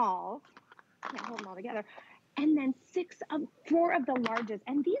 smalls, can't hold them all together, and then 4 of the larges.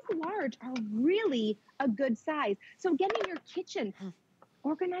 And these large are really a good size. So again, in your kitchen,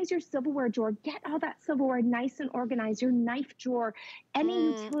 Organize your silverware drawer. Get all that silverware nice and organized. Your knife drawer,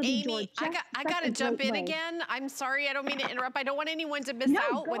 any utility drawer. Amy, I got to jump in again. I'm sorry, I don't mean to interrupt. I don't want anyone to miss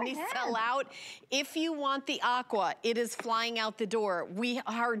out when these sell out. If you want the aqua, it is flying out the door. We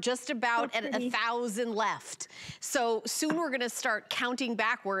are just about at 1,000 left. So soon we're going to start counting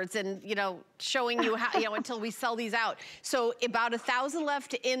backwards and, you know, showing you how, you know, until we sell these out. So about 1,000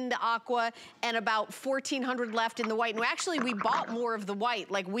 left in the aqua and about 1,400 left in the white. And actually, we bought more of the white.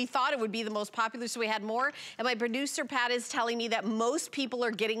 Like, we thought it would be the most popular, so we had more. And my producer, Pat, is telling me that most people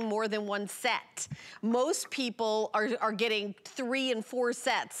are getting more than one set. Most people are getting 3 and 4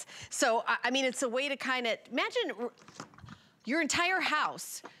 sets. So, I mean, it's a way to kind of, imagine your entire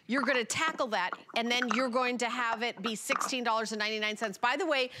house, you're gonna tackle that, and then you're going to have it be $16.99. By the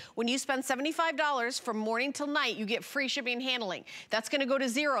way, when you spend $75 from morning till night, you get free shipping and handling. That's gonna go to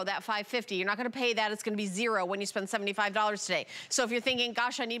zero, that $5.50. You're not gonna pay that, it's gonna be zero when you spend $75 today. So if you're thinking,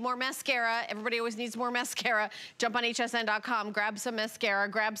 gosh, I need more mascara, everybody always needs more mascara, jump on hsn.com, grab some mascara,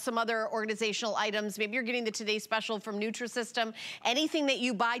 grab some other organizational items. Maybe you're getting the Today Special from Nutrisystem. Anything that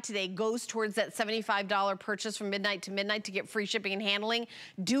you buy today goes towards that $75 purchase from midnight to midnight to get free shipping and handling.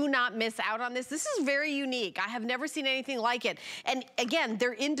 Do not miss out on this. This is very unique. I have never seen anything like it. And again,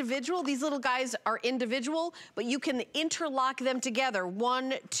 they're individual. These little guys are individual, but you can interlock them together.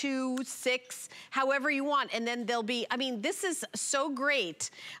 1, 2, 6, however you want. And then they'll be, I mean, this is so great.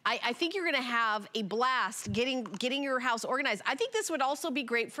 I think you're gonna have a blast getting your house organized. I think this would also be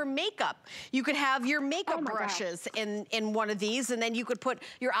great for makeup. You could have your makeup brushes in one of these, and then you could put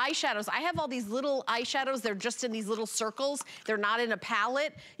your eyeshadows. I have all these little eyeshadows. They're just in these little circles. They're not in a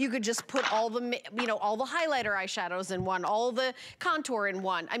palette. You could just put all the, you know, all the highlighter eyeshadows in one, all the contour in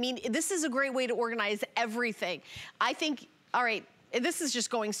one. I mean, this is a great way to organize everything. I think, all right, this is just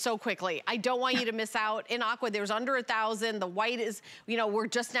going so quickly. I don't want you to miss out. In aqua, there's under 1,000. The white is, you know, we're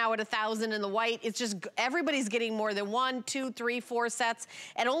just now at 1,000 in the white. It's just, everybody's getting more than 1, 2, 3, 4 sets.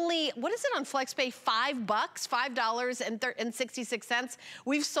 And only, what is it on FlexPay? $5, $5.66.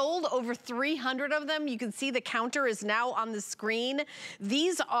 We've sold over 300 of them. You can see the counter is now on the screen.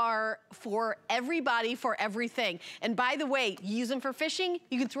 These are for everybody, for everything. And by the way, you use them for fishing,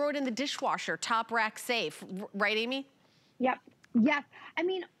 you can throw it in the dishwasher, top rack safe. Right, Amy? Yep. Yes. I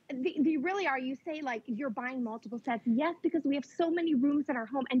mean, they really are. You say like you're buying multiple sets. Yes, because we have so many rooms in our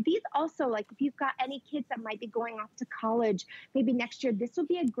home. And these also, like if you've got any kids that might be going off to college, maybe next year, this will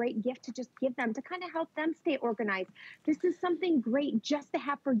be a great gift to just give them to kind of help them stay organized. This is something great just to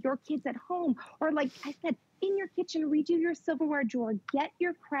have for your kids at home. Or like I said, in your kitchen, redo your silverware drawer, get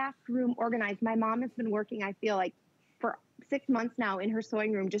your craft room organized. My mom has been working, I feel like, for 6 months now in her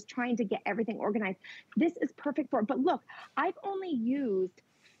sewing room, just trying to get everything organized. This is perfect for it. But look, I've only used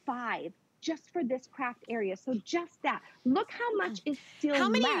 5 just for this craft area. So just that. Look how much is still left. How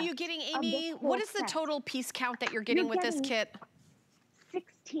many are you getting, Amy? What is the total piece count that you're getting with this kit?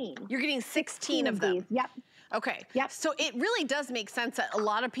 16. You're getting 16 of them. Yep. Okay. Yep. So it really does make sense that a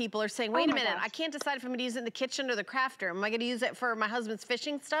lot of people are saying, wait a minute, I can't decide if I'm gonna use it in the kitchen or the craft room. Am I gonna use it for my husband's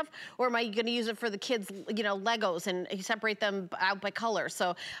fishing stuff, or am I gonna use it for the kids', you know, Legos and separate them out by color?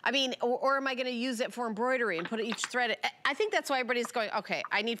 So, I mean, or am I gonna use it for embroidery and put each thread? I think that's why everybody's going, okay,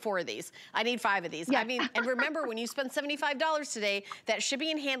 I need 4 of these. I need 5 of these. Yeah. I mean, and remember, when you spend $75 today, that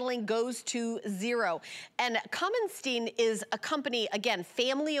shipping and handling goes to 0. And Commenstein is a company, again,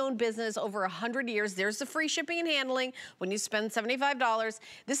 family-owned business, over 100 years. There's the free shipping and handling when you spend $75.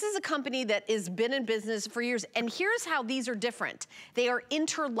 This is a company that has been in business for years. And here's how these are different. They are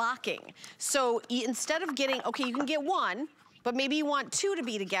interlocking. So instead of getting, okay, you can get 1, but maybe you want 2 to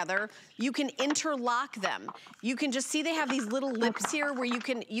be together, you can interlock them. You can just see they have these little lips here where you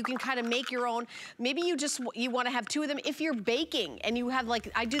can kind of make your own. Maybe you want to have 2 of them. If you're baking and you have,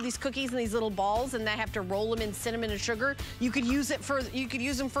 like, I do these cookies in these little balls and I have to roll them in cinnamon and sugar, you could use them for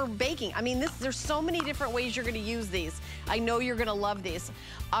baking. I mean, there's so many different ways you're going to use these. I know you're going to love these.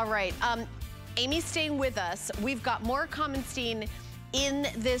 All right, Amy's staying with us. We've got more Commenstein in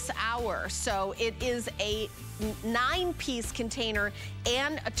this hour. So it is a 9-piece container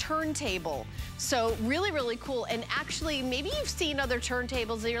and a turntable. So really, really cool. And actually, maybe you've seen other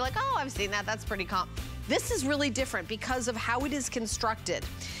turntables and you're like, oh, I've seen that. That's pretty common. This is really different because of how it is constructed.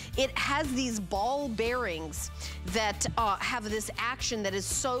 It has these ball bearings that have this action that is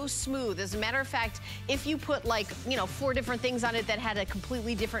so smooth. As a matter of fact, if you put, like, you know, 4 different things on it that had a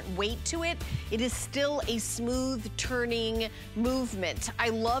completely different weight to it, it is still a smooth turning movement. I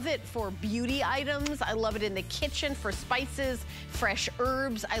love it for beauty items. I love it in the kitchen for spices, fresh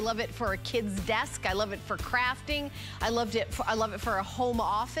herbs. I love it for a kid's desk. I love it for crafting. I love it for a home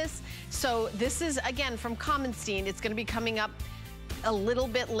office. So this is, again, from Commenstein. It's going to be coming up a little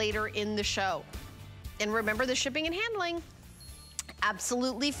bit later in the show. And remember the shipping and handling.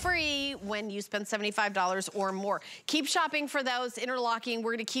 Absolutely free when you spend $75 or more. Keep shopping for those interlocking.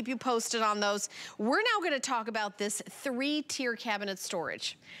 We're gonna keep you posted on those. We're now gonna talk about this 3-tier cabinet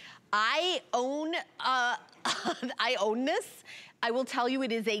storage. I own this. I will tell you,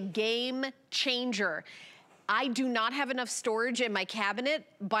 it is a game changer. I do not have enough storage in my cabinet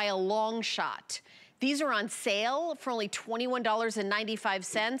by a long shot. These are on sale for only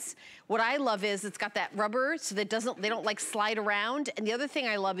 $21.95. What I love is it's got that rubber so that they don't like slide around. And the other thing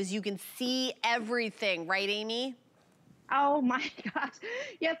I love is you can see everything, right, Amy? Oh my gosh.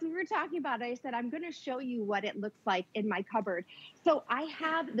 Yes, we were talking about it. I said, I'm going to show you what it looks like in my cupboard. So I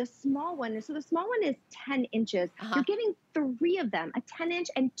have the small one. So the small one is 10 inches. You're getting 3 of them, a 10-inch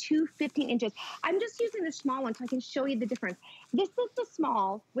and 2 15 inches. I'm just using the small one so I can show you the difference. This is the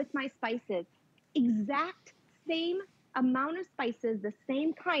small with my spices. Exact same amount of spices, the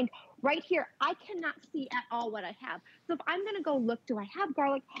same kind. Right here, I cannot see at all what I have. So if I'm going to go look, do I have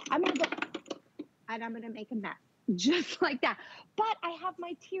garlic? I'm going to go, and I'm going to make a mess. Just like that. But I have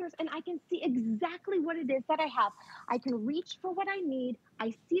my tiers and I can see exactly what it is that I have. I can reach for what I need.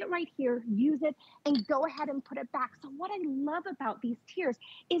 I see it right here, use it, and go ahead and put it back. So what I love about these tiers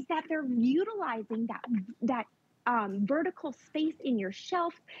is that they're utilizing that vertical space in your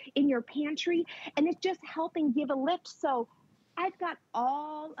shelf, in your pantry, and it's just helping give a lift. So I've got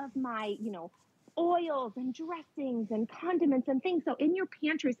all of my, oils and dressings and condiments and things. So in your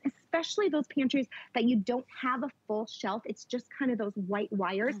pantries, especially those pantries that you don't have a full shelf, it's just kind of those white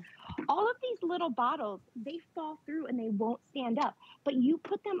wires. All of these little bottles, they fall through and they won't stand up. But you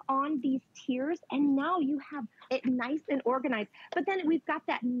put them on these tiers and now you have it nice and organized. But then we've got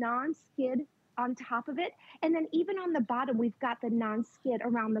that non-skid on top of it. And then even on the bottom, we've got the non-skid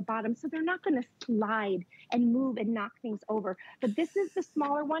around the bottom. So they're not going to slide and move and knock things over. But this is the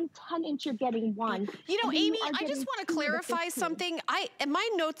smaller one, 10-inch, you're getting 1. Amy, I just want to clarify something. And my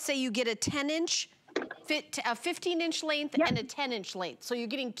notes say you get a 10-inch, a 15-inch length and a 10-inch length. So you're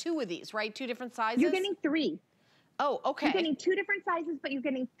getting 2 of these, right? 2 different sizes? You're getting 3. Oh, okay. You're getting 2 different sizes, but you're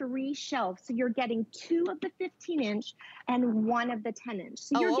getting 3 shelves. So you're getting 2 of the 15-inch and 1 of the 10-inch.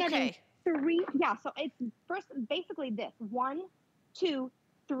 So you're getting 3, so it's first basically this 1, 2,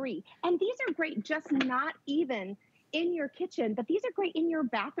 3, and these are great just not even in your kitchen, but these are great in your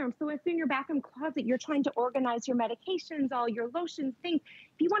bathroom. So if in your bathroom closet you're trying to organize your medications, all your lotions, things,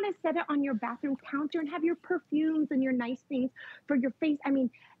 if you want to set it on your bathroom counter and have your perfumes and your nice things for your face, I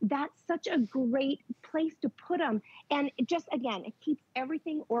mean, that's such a great place to put them. And it just, again, it keeps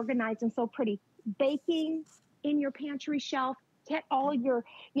everything organized and so pretty. Baking in your pantry shelf, get all your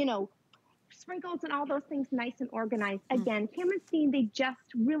sprinkles and all those things nice and organized. Again, Cameron Steen, they just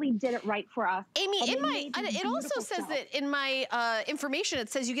really did it right for us. Amy, it also says that in my information,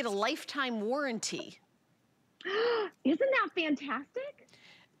 it says you get a lifetime warranty. Isn't that fantastic?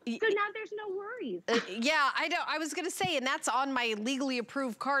 So now there's no worries. Yeah, I know. I was going to say, and that's on my legally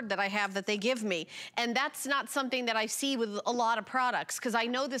approved card that I have that they give me. And that's not something that I see with a lot of products because I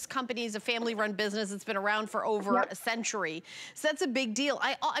know this company is a family-run business. It's been around for over a century. So that's a big deal.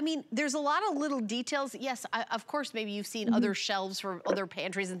 I mean, there's a lot of little details. Yes, of course, maybe you've seen other shelves for other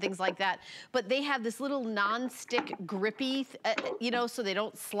pantries and things like that. But they have this little non-stick grippy, so they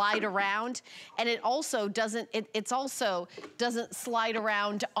don't slide around. And it also doesn't, it's also doesn't slide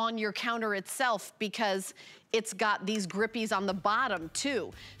around on your counter itself because it's got these grippies on the bottom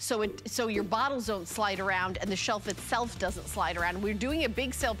too. So your bottles don't slide around and the shelf itself doesn't slide around. We're doing a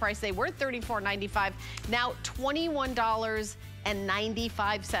big sale price. They were $34.95, now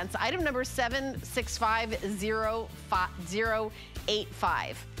 $21.95. Item number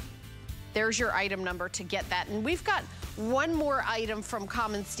 765-085. There's your item number to get that. And we've got one more item from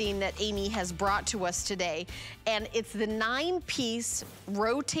Cameron Steen that Amy has brought to us today. And it's the 9-piece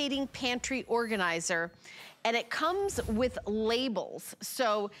rotating pantry organizer. And it comes with labels.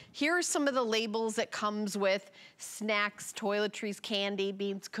 So here are some of the labels it comes with: snacks, toiletries, candy,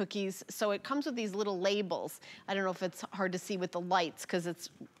 beans, cookies. So it comes with these little labels. I don't know if it's hard to see with the lights because it's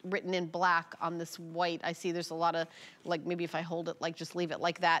written in black on this white. I see there's a lot of, like, maybe if I hold it, like, just leave it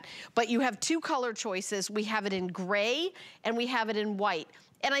like that. But you have 2 color choices. We have it in gray and we have it in white.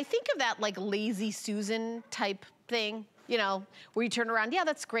 And I think of that like Lazy Susan type thing, where you turn around. Yeah,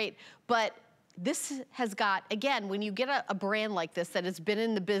 that's great. But this has got, again, when you get a brand like this that has been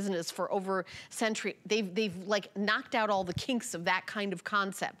in the business for over a century, they've like knocked out all the kinks of that kind of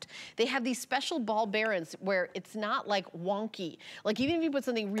concept. They have these special ball bearings where it's not like wonky. Like even if you put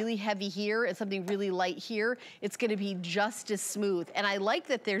something really heavy here and something really light here, it's gonna be just as smooth. And I like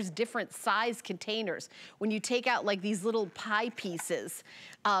that there's different size containers. When you take out like these little pie pieces,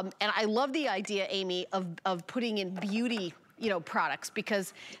 and I love the idea, Amy, of putting in beauty, you know, products,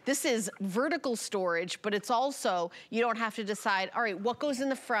 because this is vertical storage, but it's also, you don't have to decide, all right, what goes in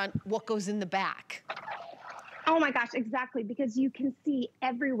the front, what goes in the back. Oh my gosh, exactly, because you can see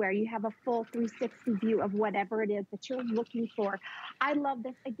everywhere. You have a full 360 view of whatever it is that you're looking for. I love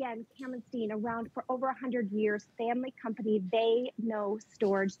this. Again, Kamenstein, around for over 100 years, family company. They know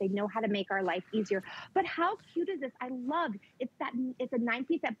storage. They know how to make our life easier. But how cute is this? I love it's a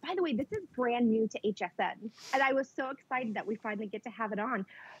 9-piece set. By the way, this is brand new to HSN, and I was so excited that we finally get to have it on.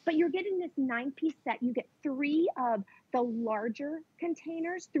 But you're getting this 9-piece set. You get 3 of the larger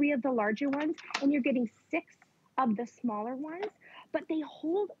containers, 3 of the larger ones, and you're getting 6 of the smaller ones, but they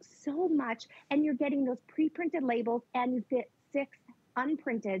hold so much, and you're getting those pre-printed labels, and you get 6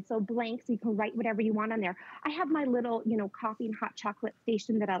 unprinted, so blank, so you can write whatever you want on there. I have my little, you know, coffee and hot chocolate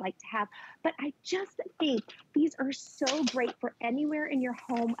station that I like to have, but I just think these are so great for anywhere in your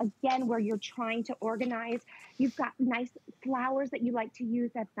home, again, where you're trying to organize. You've got nice flowers that you like to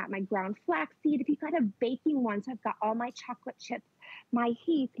use. I've got my ground flaxseed. If you've got a baking one, so I've got all my chocolate chips, my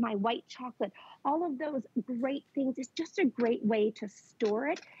Heath, my white chocolate, all of those great things. It's just a great way to store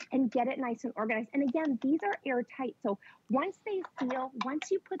it and get it nice and organized. And again, these are airtight. So once they seal, once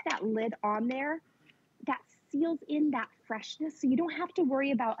you put that lid on there, that seals in that freshness. So you don't have to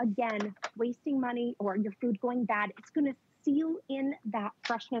worry about, again, wasting money or your food going bad. It's going to seal in that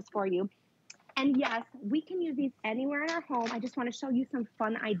freshness for you. And yes, we can use these anywhere in our home. I just want to show you some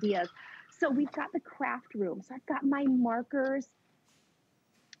fun ideas. So we've got the craft room. So I've got my markers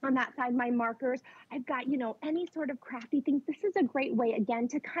on that side, my markers. I've got, you know, any sort of crafty things. This is a great way, again,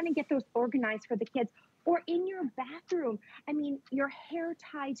 to kind of get those organized for the kids. Or in your bathroom, I mean, your hair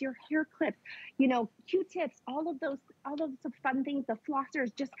ties, your hair clips, you know, Q-tips, all of those fun things, the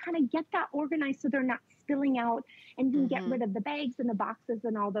flossers, just kind of get that organized so they're not spilling out, and you can get rid of the bags and the boxes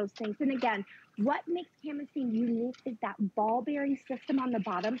and all those things. And again, what makes Kamenstein unique is that ball bearing system on the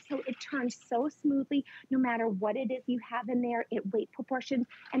bottom. So it turns so smoothly, no matter what it is you have in there, weight proportions,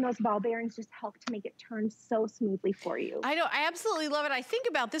 and those ball bearings just help to make it turn so smoothly for you. I know, I absolutely love it. I think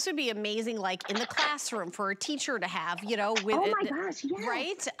about this would be amazing, like in the classroom for a teacher to have, you know, with oh my gosh, yes.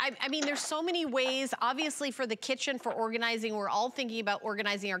 Right? I mean, there's so many ways, obviously for the kitchen, for organizing, we're all thinking about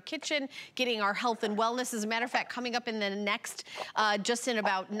organizing our kitchen, getting our health and wellness. As a matter of fact, coming up in the next, just in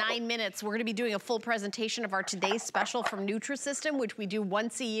about 9 minutes, we're gonna be doing a full presentation of our today's special from Nutrisystem, which we do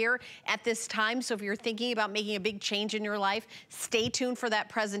once a year at this time. So if you're thinking about making a big change in your life, stay tuned for that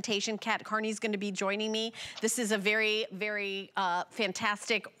presentation. Kat Carney's gonna be joining me. This is a very, very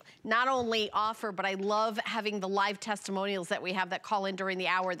fantastic, not only offer, but I love having the live testimonials that we have that call in during the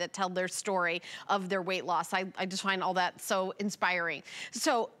hour that tell their story of their weight loss. I just find all that so inspiring.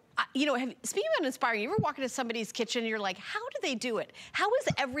 So, you know, speaking about inspiring, you ever walk into somebody's kitchen and you're like, how do they do it? How is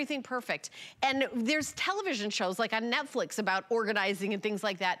everything perfect? And there's television shows like on Netflix about organizing and things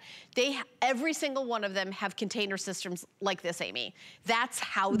like that. Every single one of them have container systems like this, Amy. That's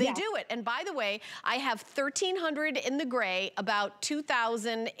how they do it. And by the way, I have 1,300 in the gray, about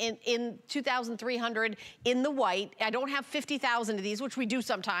 2,000 in 2,300 in the white. I don't have 50,000 of these, which we do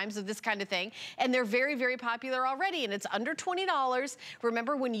sometimes of this kind of thing. And they're very, very popular already. And it's under $20.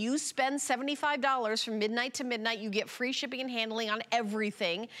 Remember, when you spend $75 from midnight to midnight, you get free shipping and handling on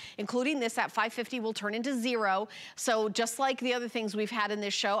everything, including this at $5.50 will turn into $0. So just like the other things we've had in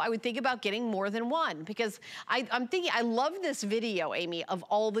this show, I would think about getting more than one, because I'm thinking, I love this video, Amy, of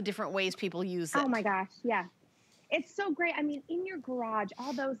all the different ways people use it. Oh my gosh, yeah. It's so great. I mean, in your garage,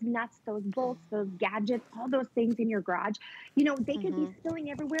 all those nuts, those bolts, those gadgets, all those things in your garage, you know, they could be spilling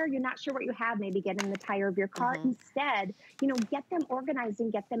everywhere. You're not sure what you have, maybe get in the tire of your car. Instead, you know, get them organized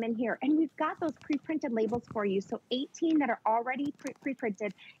and get them in here. And we've got those pre-printed labels for you. So 18 that are already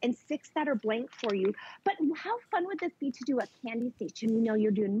pre-printed and 6 that are blank for you. But how fun would this be to do a candy station? You know,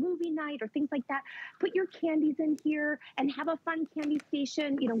 you're doing movie night or things like that. Put your candies in here and have a fun candy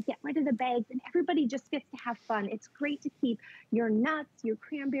station. You know, get rid of the bags, and everybody just gets to have fun. It's great to keep your nuts, your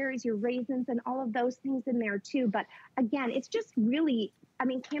cranberries, your raisins, and all of those things in there too. But again, it's just really I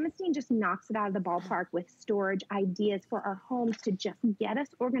mean, Camastine just knocks it out of the ballpark with storage ideas for our homes to just get us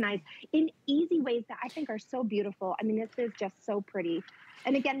organized in easy ways that I think are so beautiful. I mean, this is just so pretty.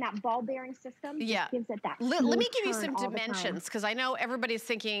 And again, that ball bearing system just gives it that Let me give you some dimensions, because I know everybody's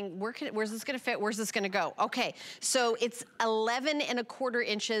thinking, where's this gonna fit? Where's this gonna go? Okay, so it's 11¼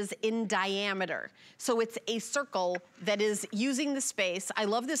 inches in diameter. So it's a circle that is using the space. I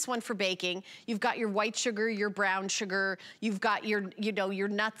love this one for baking. You've got your white sugar, your brown sugar, you've got your, your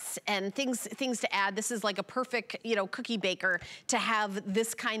nuts and things to add. This is like a perfect, cookie baker to have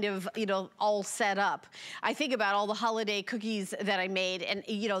this kind of, all set up. I think about all the holiday cookies that I made, and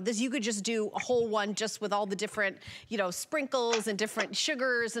this, you could just do a whole one just with all the different, sprinkles and different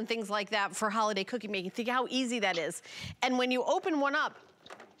sugars and things like that for holiday cookie making. Think how easy that is. And when you open one up,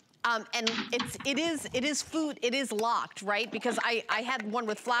 and it is food, it is locked, right? Because I had one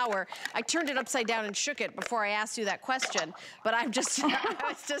with flour. I turned it upside down and shook it before I asked you that question. But I was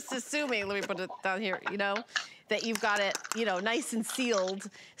just assuming, let me put it down here, that you've got it, nice and sealed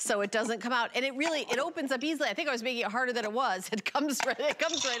so it doesn't come out. And it opens up easily. I think I was making it harder than it was. It comes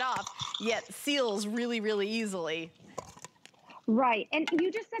right off, yet seals really, really easily. Right, and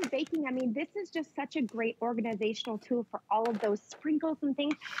you just said baking. I mean, this is just such a great organizational tool for all of those sprinkles and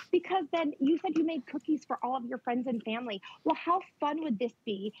things, because then you said you made cookies for all of your friends and family. Well, how fun would this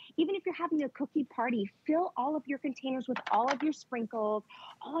be? Even if you're having a cookie party, fill all of your containers with all of your sprinkles,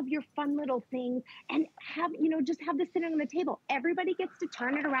 all of your fun little things, and have, just have this sitting on the table. Everybody gets to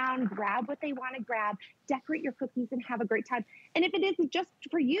turn it around, grab what they want to grab, decorate your cookies, and have a great time. And if it isn't just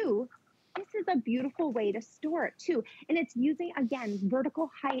for you, this is a beautiful way to store it too. And it's using, again,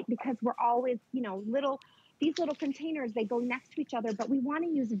 vertical height, because we're always, these little containers, they go next to each other, but we want to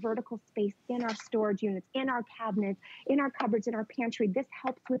use vertical space in our storage units, in our cabinets, in our cupboards, in our pantry. This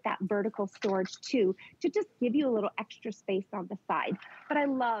helps with that vertical storage too, to just give you a little extra space on the side. But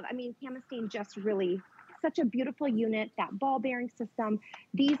Camastine just really, such a beautiful unit, that ball bearing system.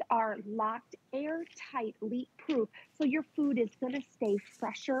 These are locked, airtight, leak proof. So your food is going to stay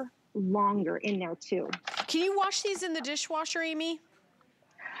fresher longer in there too. Can you wash these in the dishwasher, Amy?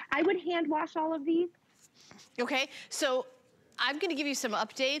 I would hand wash all of these. Okay, so I'm gonna give you some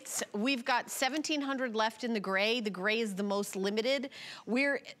updates. We've got 1,700 left in the gray. The gray is the most limited.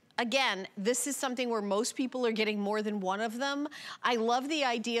 Again, this is something where most people are getting more than one of them. I love the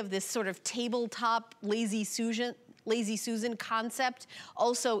idea of this sort of tabletop Lazy Susan concept,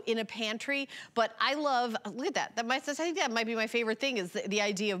 also in a pantry. But I love, look at that. I think that might be my favorite thing, is the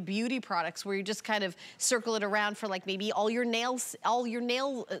idea of beauty products, where you just kind of circle it around for like maybe all your nail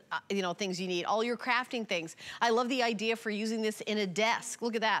things you need, all your crafting things. I love the idea for using this in a desk.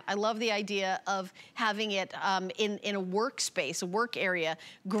 Look at that. I love the idea of having it in a workspace, a work area.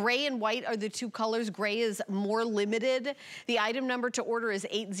 Gray and white are the two colors. Gray is more limited. The item number to order is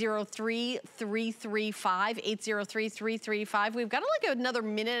 803-335, 803-335. We've got like another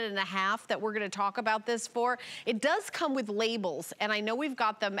minute and a half that we're gonna talk about this for. It does come with labels, and I know we've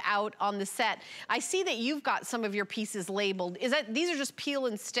got them out on the set. I see that you've got some of your pieces labeled. These are just peel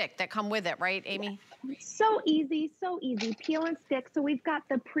and stick that come with it, right, Amy? So easy, peel and stick. So we've got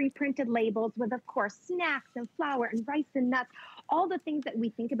the pre-printed labels with, of course, snacks and flour and rice and nuts, all the things that we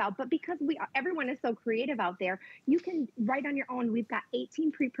think about. But because everyone is so creative out there, you can write on your own. We've got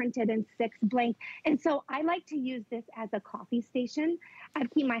 18 pre-printed and 6 blank. And so I like to use this as a coffee station. I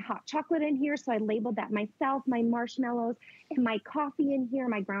keep my hot chocolate in here, so I labeled that myself, my marshmallows, and my coffee in here,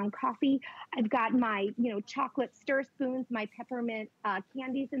 my ground coffee. I've got my, chocolate stir spoons, my peppermint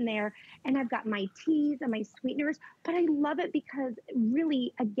candies in there, and I've got my teas and my sweeteners. But I love it because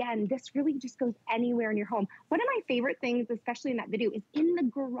really, again, this really just goes anywhere in your home. One of my favorite things, especially in that video, is in the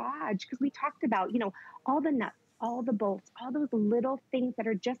garage, because we talked about, all the nuts, all the bolts, all those little things that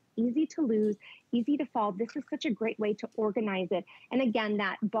are just easy to lose, easy to fall. This is such a great way to organize it. And again,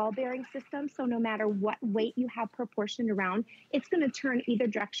 that ball bearing system, so no matter what weight you have proportioned around, it's going to turn either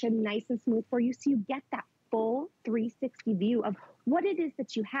direction nice and smooth for you, so you get that full 360 view of what it is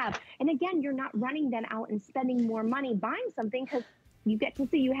that you have. And again, you're not running then out and spending more money buying something, because you get to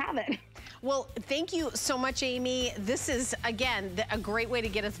see you have it. Well, thank you so much, Amy. This is, again, a great way to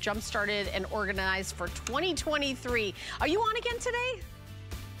get us jump-started and organized for 2023. Are you on again today?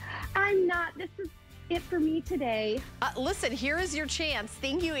 I'm not. it for me today. Listen, here is your chance.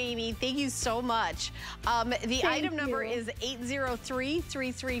 Thank you, Amy. Thank you so much. The item number is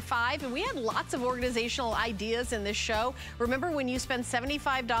 803335, and we had lots of organizational ideas in this show. Remember, when you spend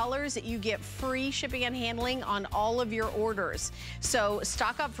 $75, you get free shipping and handling on all of your orders. So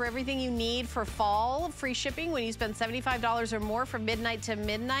stock up for everything you need for fall. Free shipping when you spend $75 or more from midnight to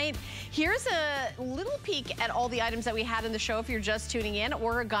midnight. Here's a little peek at all the items that we had in the show if you're just tuning in.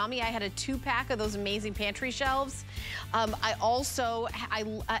 Origami, I had a 2-pack of those amazing pantry shelves. I also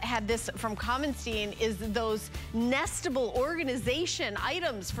had this from Commenstein, is those nestable organization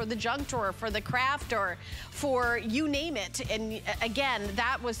items for the junk drawer, for the craft, or for you name it. And again,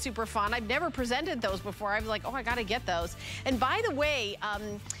 that was super fun. I've never presented those before. I was like, oh, I gotta get those. And by the way,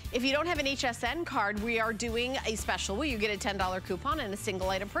 if you don't have an HSN card, we are doing a special where you get a $10 coupon and a single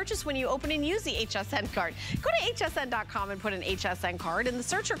item purchase when you open and use the HSN card. Go to hsn.com and put an HSN card in the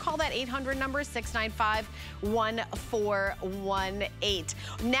search, or call that 800 number 695-1418.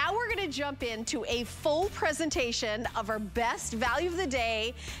 Now we're gonna jump into a full presentation of our best value of the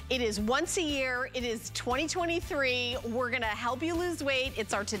day. It is once a year. It is 2023. We're gonna help you lose weight.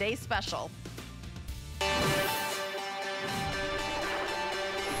 It's our Today Special.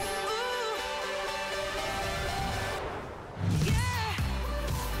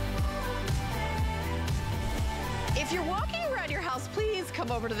 If you're walking around your house, please come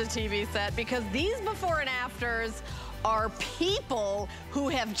over to the TV set, because these before and afters are people who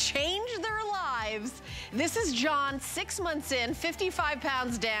have changed their lives. This is John, 6 months in, 55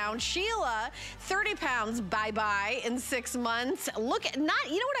 pounds down. Sheila, 30 pounds bye-bye in 6 months. Look, you know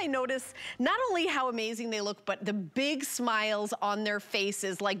what I noticed? Not only how amazing they look, but the big smiles on their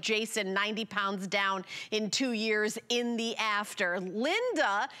faces, like Jason, 90 pounds down in 2 years in the after.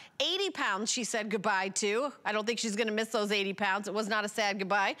 Linda, 80 pounds she said goodbye to. I don't think she's gonna miss those 80 pounds. It was not a sad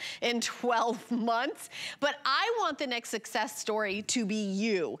goodbye in 12 months. But I want the next success story to be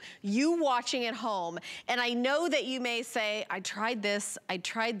you watching at home. And I know that you may say, I tried this, I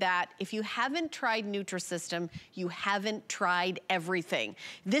tried that. If you haven't tried Nutrisystem, you haven't tried everything.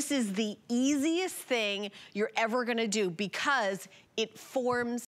 This is the easiest thing you're ever gonna do, because it forms